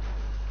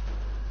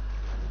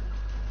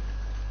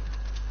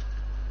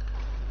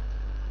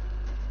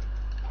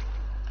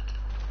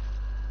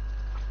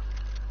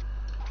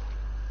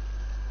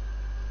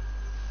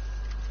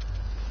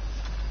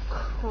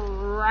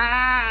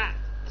 Crap.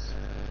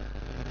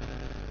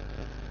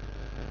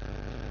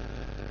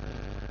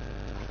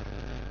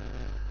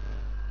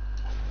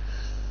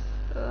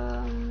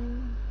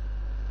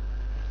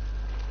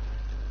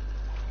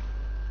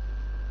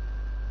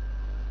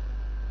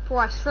 Boy,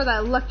 I swear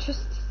that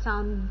electricity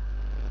sound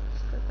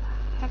scared the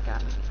heck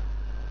out of me.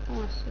 I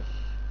want to say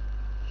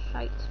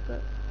shite,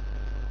 but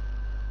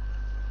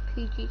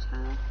PG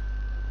channel.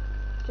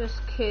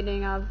 Just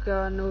kidding, I've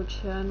got no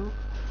channel.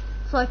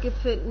 It's like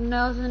if it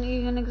doesn't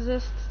even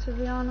exist, to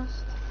be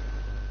honest.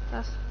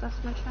 That's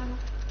my channel.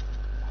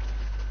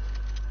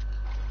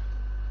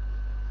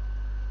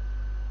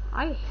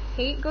 I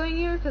hate going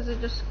here because it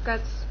just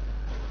gets.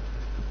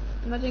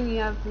 Imagine you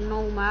have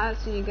no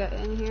mats and you get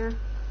in here.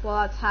 Well,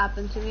 that's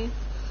happened to me.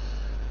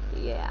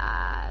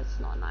 Yeah, it's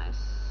not nice.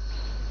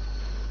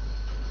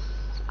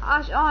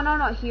 Oh no,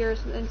 not here.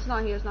 It's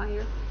not here. It's not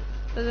here.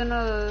 There's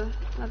another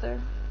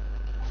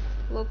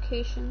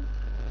location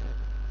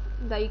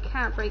that you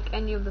can't break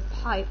any of the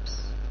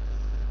pipes,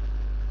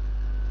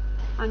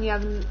 and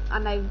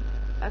I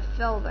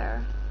fell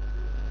there,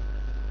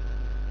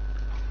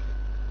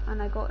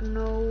 and I had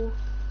no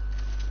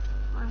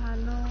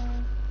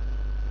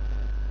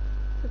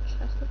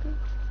chest up here.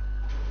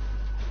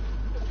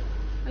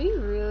 Are you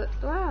really?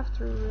 Do I have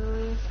to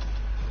really?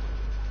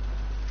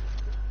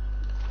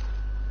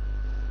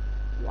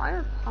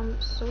 Wire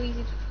pumps so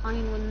easy to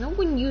find when no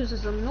one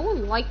uses them, no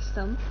one likes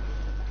them.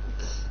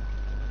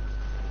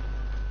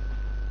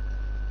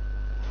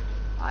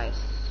 I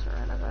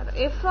swear to God.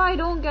 If I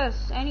don't get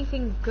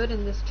anything good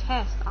in this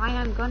chest, I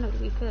am gonna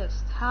be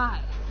pissed.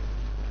 Hi.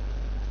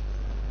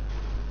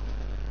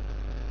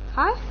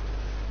 Hi?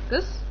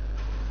 Gus?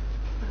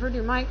 I heard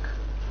your mic.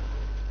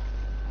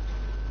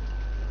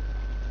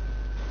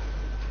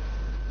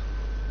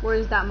 Where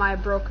is that my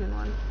broken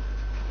one?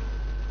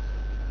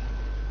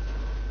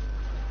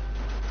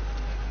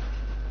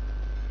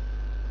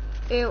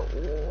 It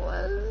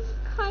was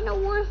kind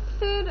of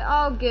worth it.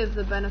 I'll give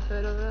the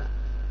benefit of it.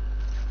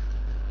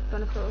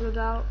 Benefit of the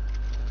doubt.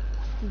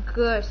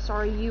 Gus,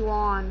 are you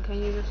on?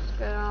 Can you just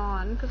get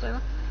on? Because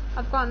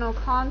I've got no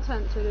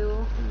content to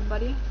do,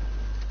 buddy.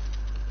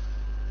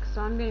 Because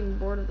I'm getting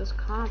bored of this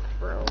comp,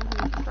 bro.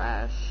 I'm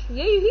trash.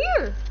 Yeah, you're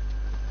here!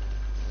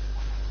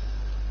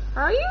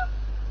 Are you?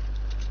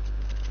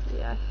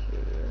 Yeah,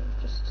 here.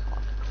 Just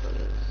talk,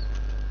 please.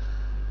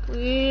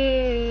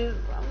 Please.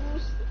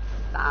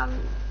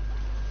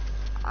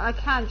 I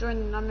can't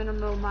join. I'm in a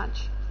middle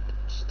match.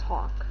 Just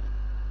talk.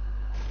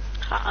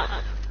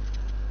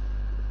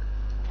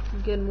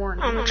 Good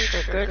morning. I'm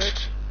triggered.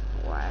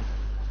 Why?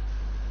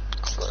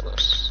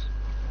 Clips.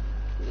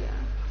 Yeah.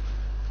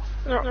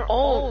 They're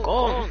all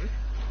gone.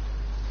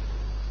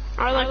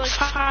 I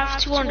like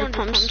 200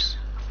 pumps.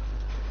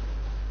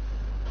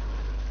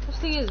 This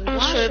thing is I'm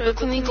sorry, but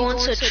can we go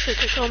into trick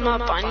shot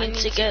map? I need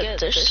to get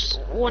this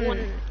one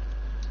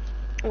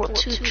or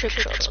two trick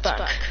shots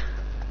back.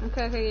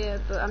 Okay, yeah,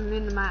 but I'm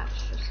in the match.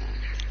 Just saying.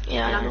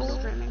 Yeah, and I I'm know.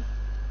 streaming.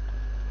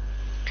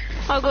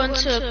 I'll go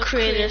into a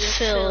creative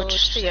field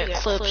just to get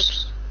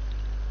clips.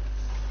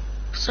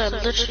 So I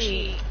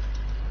literally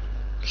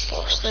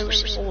lost every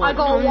single one. I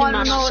got How many one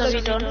matches have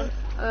you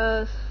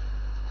done?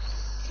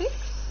 6?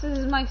 This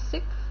is my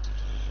 6th.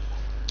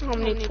 How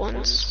many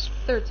points?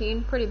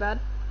 13, pretty bad.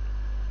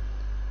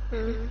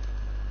 Mm.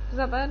 Is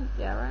that bad?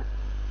 Yeah, right?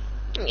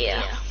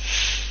 Yeah.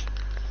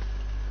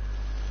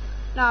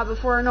 Nah, but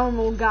for a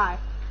normal guy.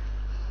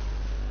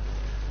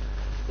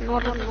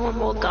 Not a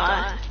normal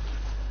guy.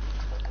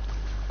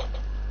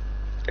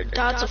 Your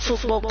dad's a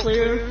football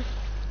player.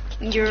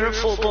 You're a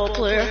football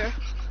player.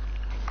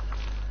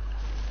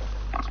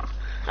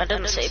 I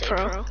didn't say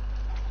pro.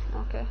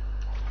 Okay.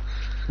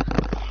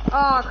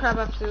 Oh crap!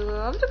 I have to go.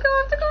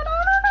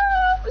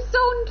 No.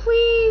 Zone,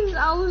 please.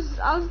 I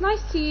was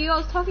nice to you. I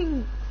was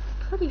talking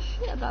pretty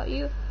shit about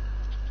you.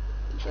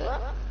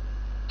 But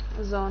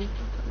zone.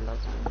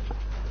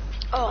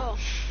 Oh.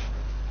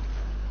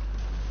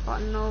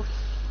 Got no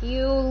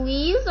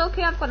fuelies.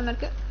 Okay, I've got a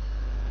medkit.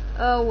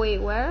 Oh wait,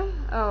 where?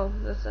 Oh,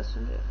 that's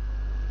SMG.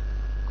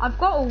 I've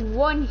got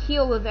one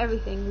heal of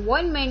everything.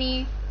 One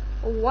mini,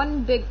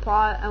 one big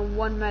pot, and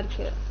one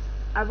medkit.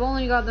 I've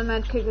only got the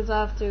medkit because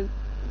I have to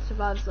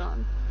survive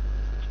zone.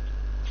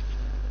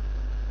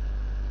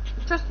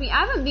 Trust me,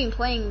 I haven't been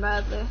playing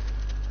badly.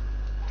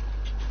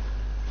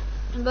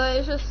 But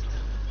it's just...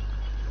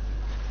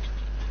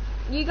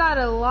 You got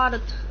a lot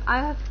of... I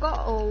have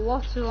got a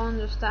lot to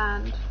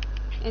understand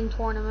in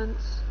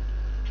tournaments.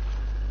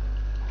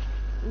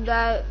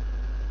 That...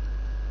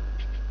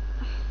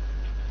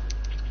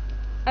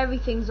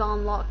 Everything's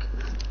on lock.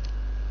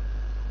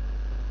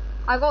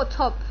 I got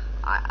top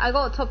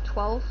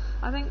 12,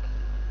 I think.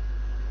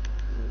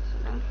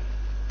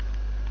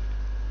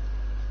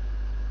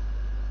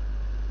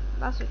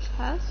 That's a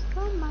chest?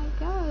 Oh my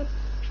god.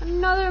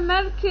 Another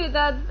medkit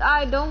that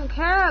I don't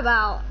care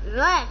about.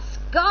 Let's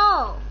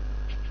go!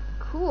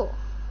 Cool.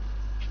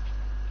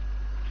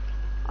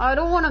 I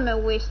don't want to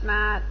waste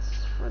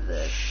mats for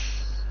this.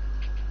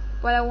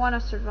 But I want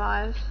to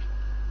survive.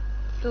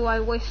 Do I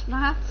waste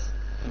mats?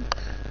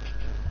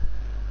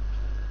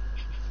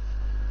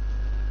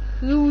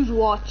 Who's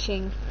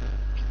watching?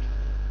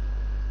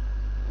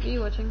 Are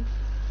you watching?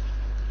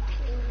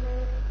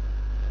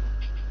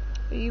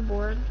 Are you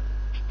bored?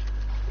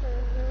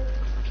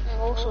 I'm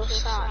also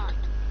sad.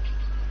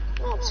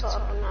 Not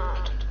sad, but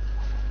not.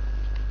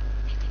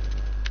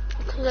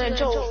 Because I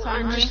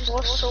just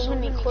lost so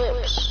many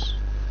clips.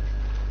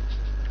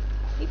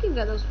 You can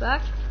get those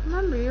back.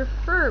 Remember, you're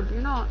Ferb,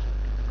 you're not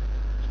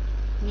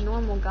a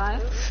normal guy.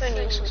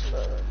 Phineas and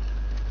Ferb.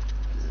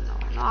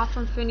 No, not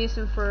from Phineas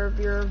and Ferb.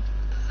 You're a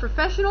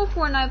professional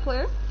Fortnite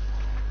player.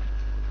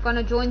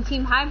 Gonna join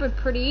Team Hybrid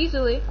pretty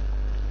easily.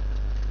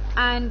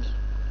 And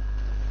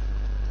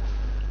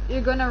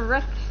you're gonna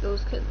wreck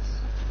those kids.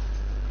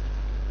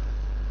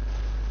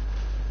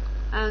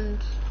 And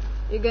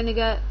you're gonna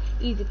get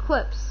easy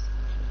clips.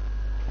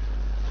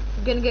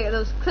 You're gonna get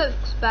those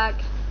clips back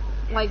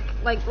like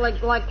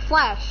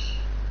Flash.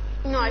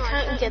 No, I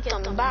can't get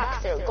them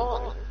back, they're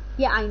gone.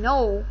 Yeah, I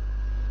know.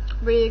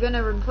 But you're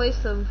gonna replace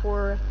them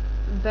for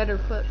better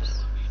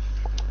clips.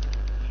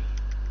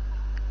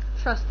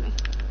 Trust me.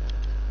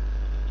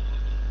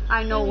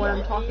 I know what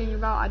I'm talking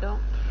about, I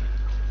don't.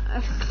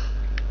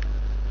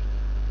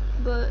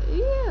 But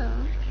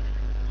yeah.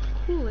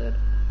 Kool-Aid.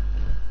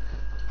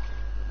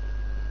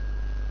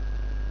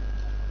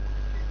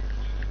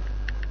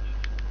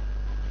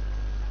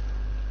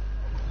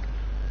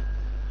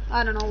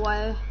 I don't know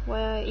why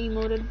I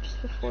emoted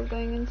just before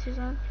going into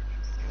zone.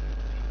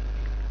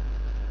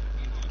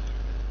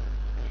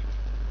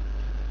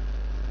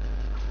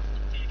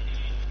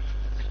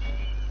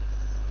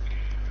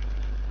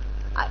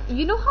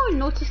 You know how I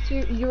noticed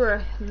you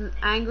were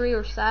angry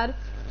or sad?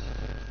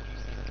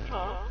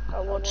 I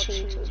watched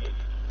YouTube.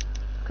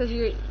 Because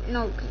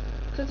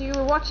you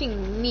were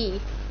watching me,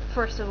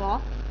 first of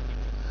all.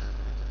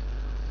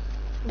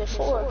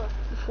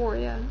 Before,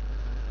 yeah.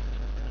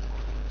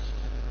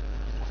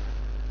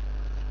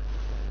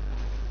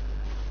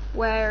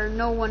 Where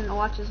no one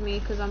watches me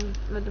because I'm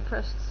a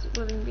depressed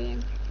living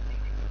being.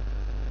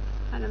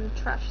 And I'm a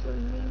trash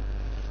living being.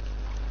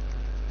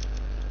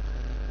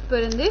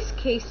 But in this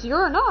case,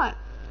 you're not.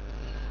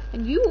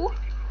 And you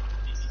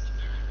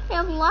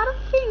have a lot of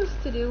things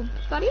to do,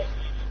 buddy.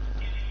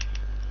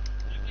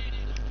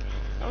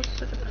 That was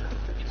such a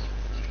perfect.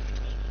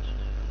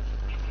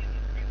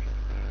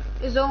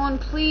 Zoan,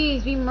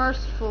 please be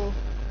merciful.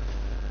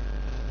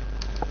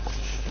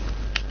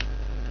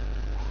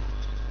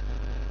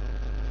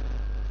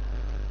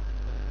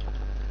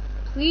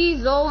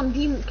 Please, Zoan,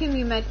 give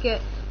me a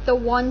medkit. The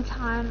one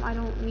time I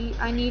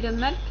need a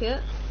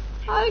medkit,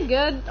 I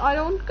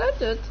don't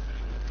get it.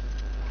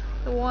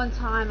 The one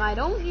time I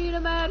don't need a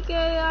medkit,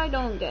 I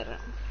don't get it.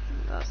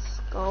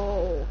 Let's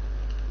go.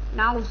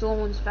 Now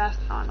Zoan's fast.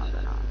 Oh no,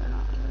 they're not.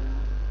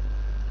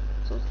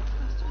 Zoan's not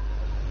faster.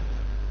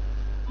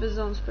 But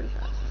Zoan's pretty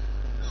fast.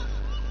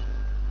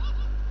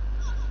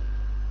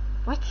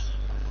 What?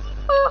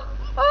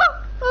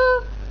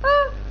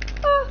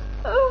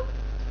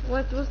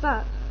 What was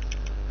that?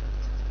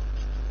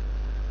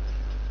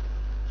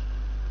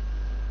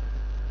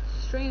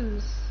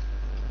 Streams.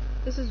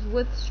 This is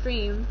with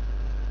stream.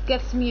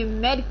 Gets me a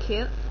med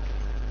kit.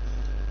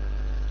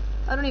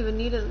 I don't even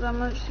need it that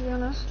much, to be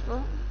honest,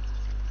 but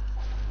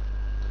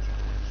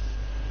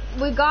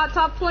we got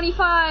top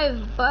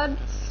 25, buds.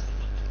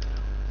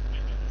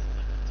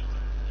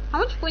 How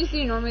much points do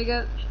you normally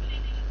get?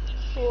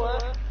 4.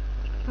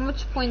 How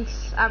much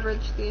points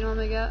average do you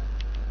normally get?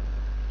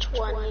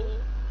 20.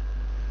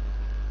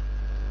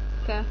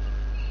 Okay.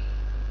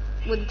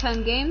 With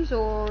 10 games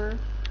or?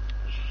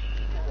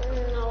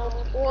 No,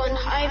 one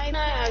Hive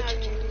Night I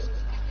can use.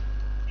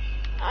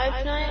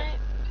 Hive Night.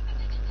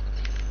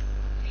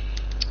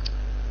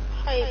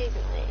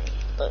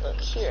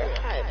 Look here,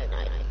 Hive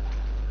Night.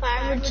 My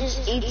average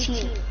is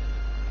 18.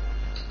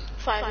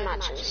 5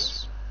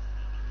 matches.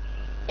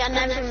 Yeah,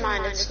 never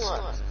mind, it's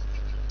not.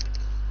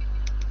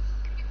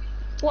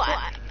 What?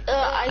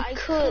 I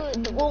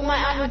could. Well, my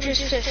average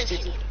is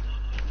 50.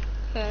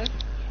 Okay.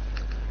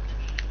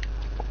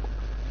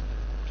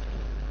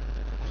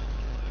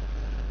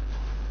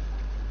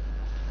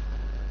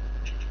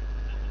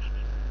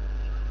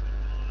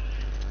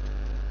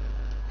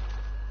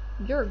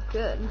 You're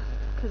good,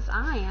 because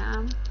I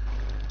am.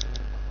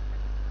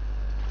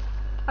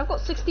 I've got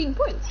 16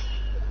 points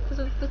because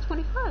of the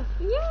 25.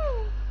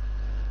 Yay!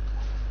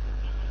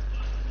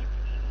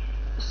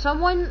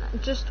 Someone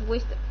just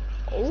wasted.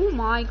 Oh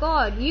my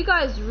god, you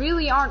guys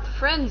really aren't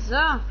friends,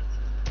 huh?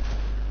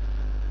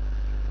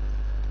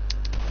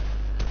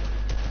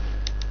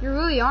 You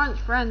really aren't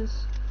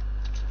friends.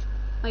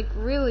 Like,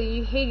 really,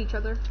 you hate each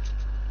other.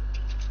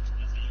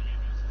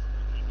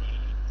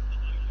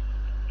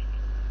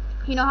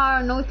 You know how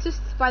I noticed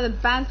by the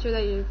banter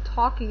that you're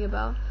talking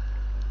about?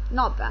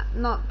 Not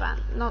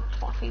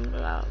talking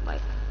about,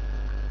 like.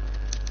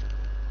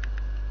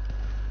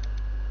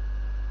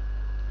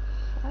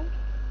 What?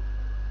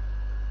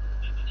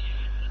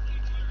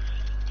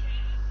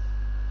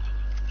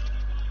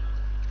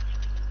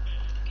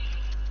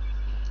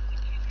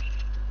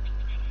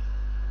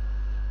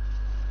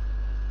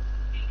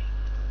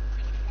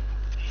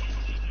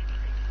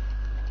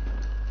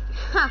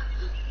 Ha!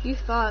 You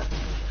thought.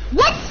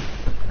 What?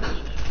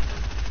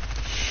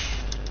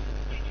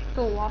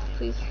 Go off,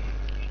 please.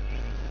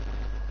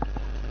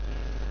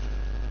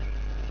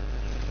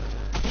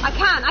 I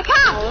can't! My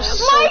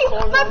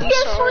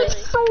PS4 is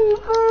so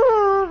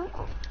good!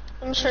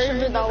 I'm sorry,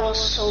 but that was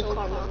so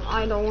common.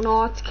 I do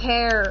not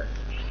care.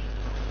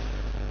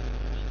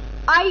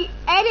 I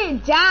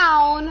edit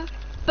down,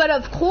 but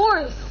of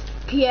course,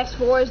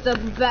 PS4 is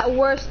the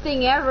worst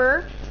thing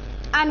ever.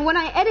 And when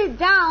I edit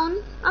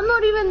down, I'm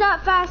not even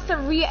that fast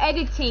at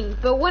re-editing.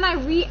 But when I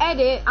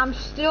re-edit, I'm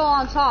still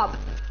on top.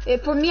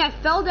 For me, I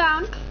fell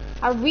down,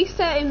 I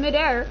reset in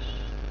midair,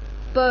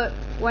 but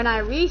when I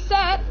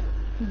reset,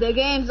 the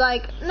game's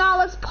like, nah,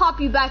 let's pop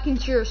you back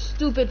into your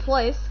stupid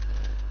place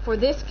for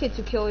this kid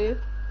to kill you.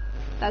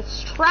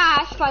 That's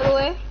trash, by the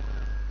way.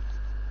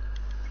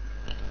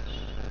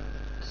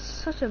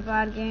 Such a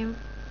bad game.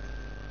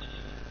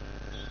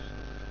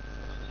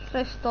 Should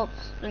I stop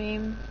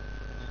stream?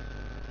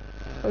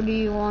 Or do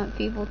you want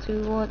people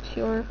to watch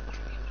your...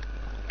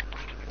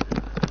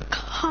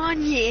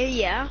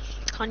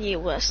 Kanye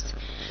West.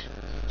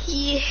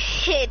 He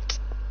hit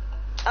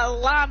a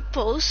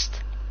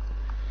lamppost,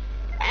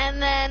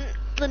 and then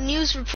the news report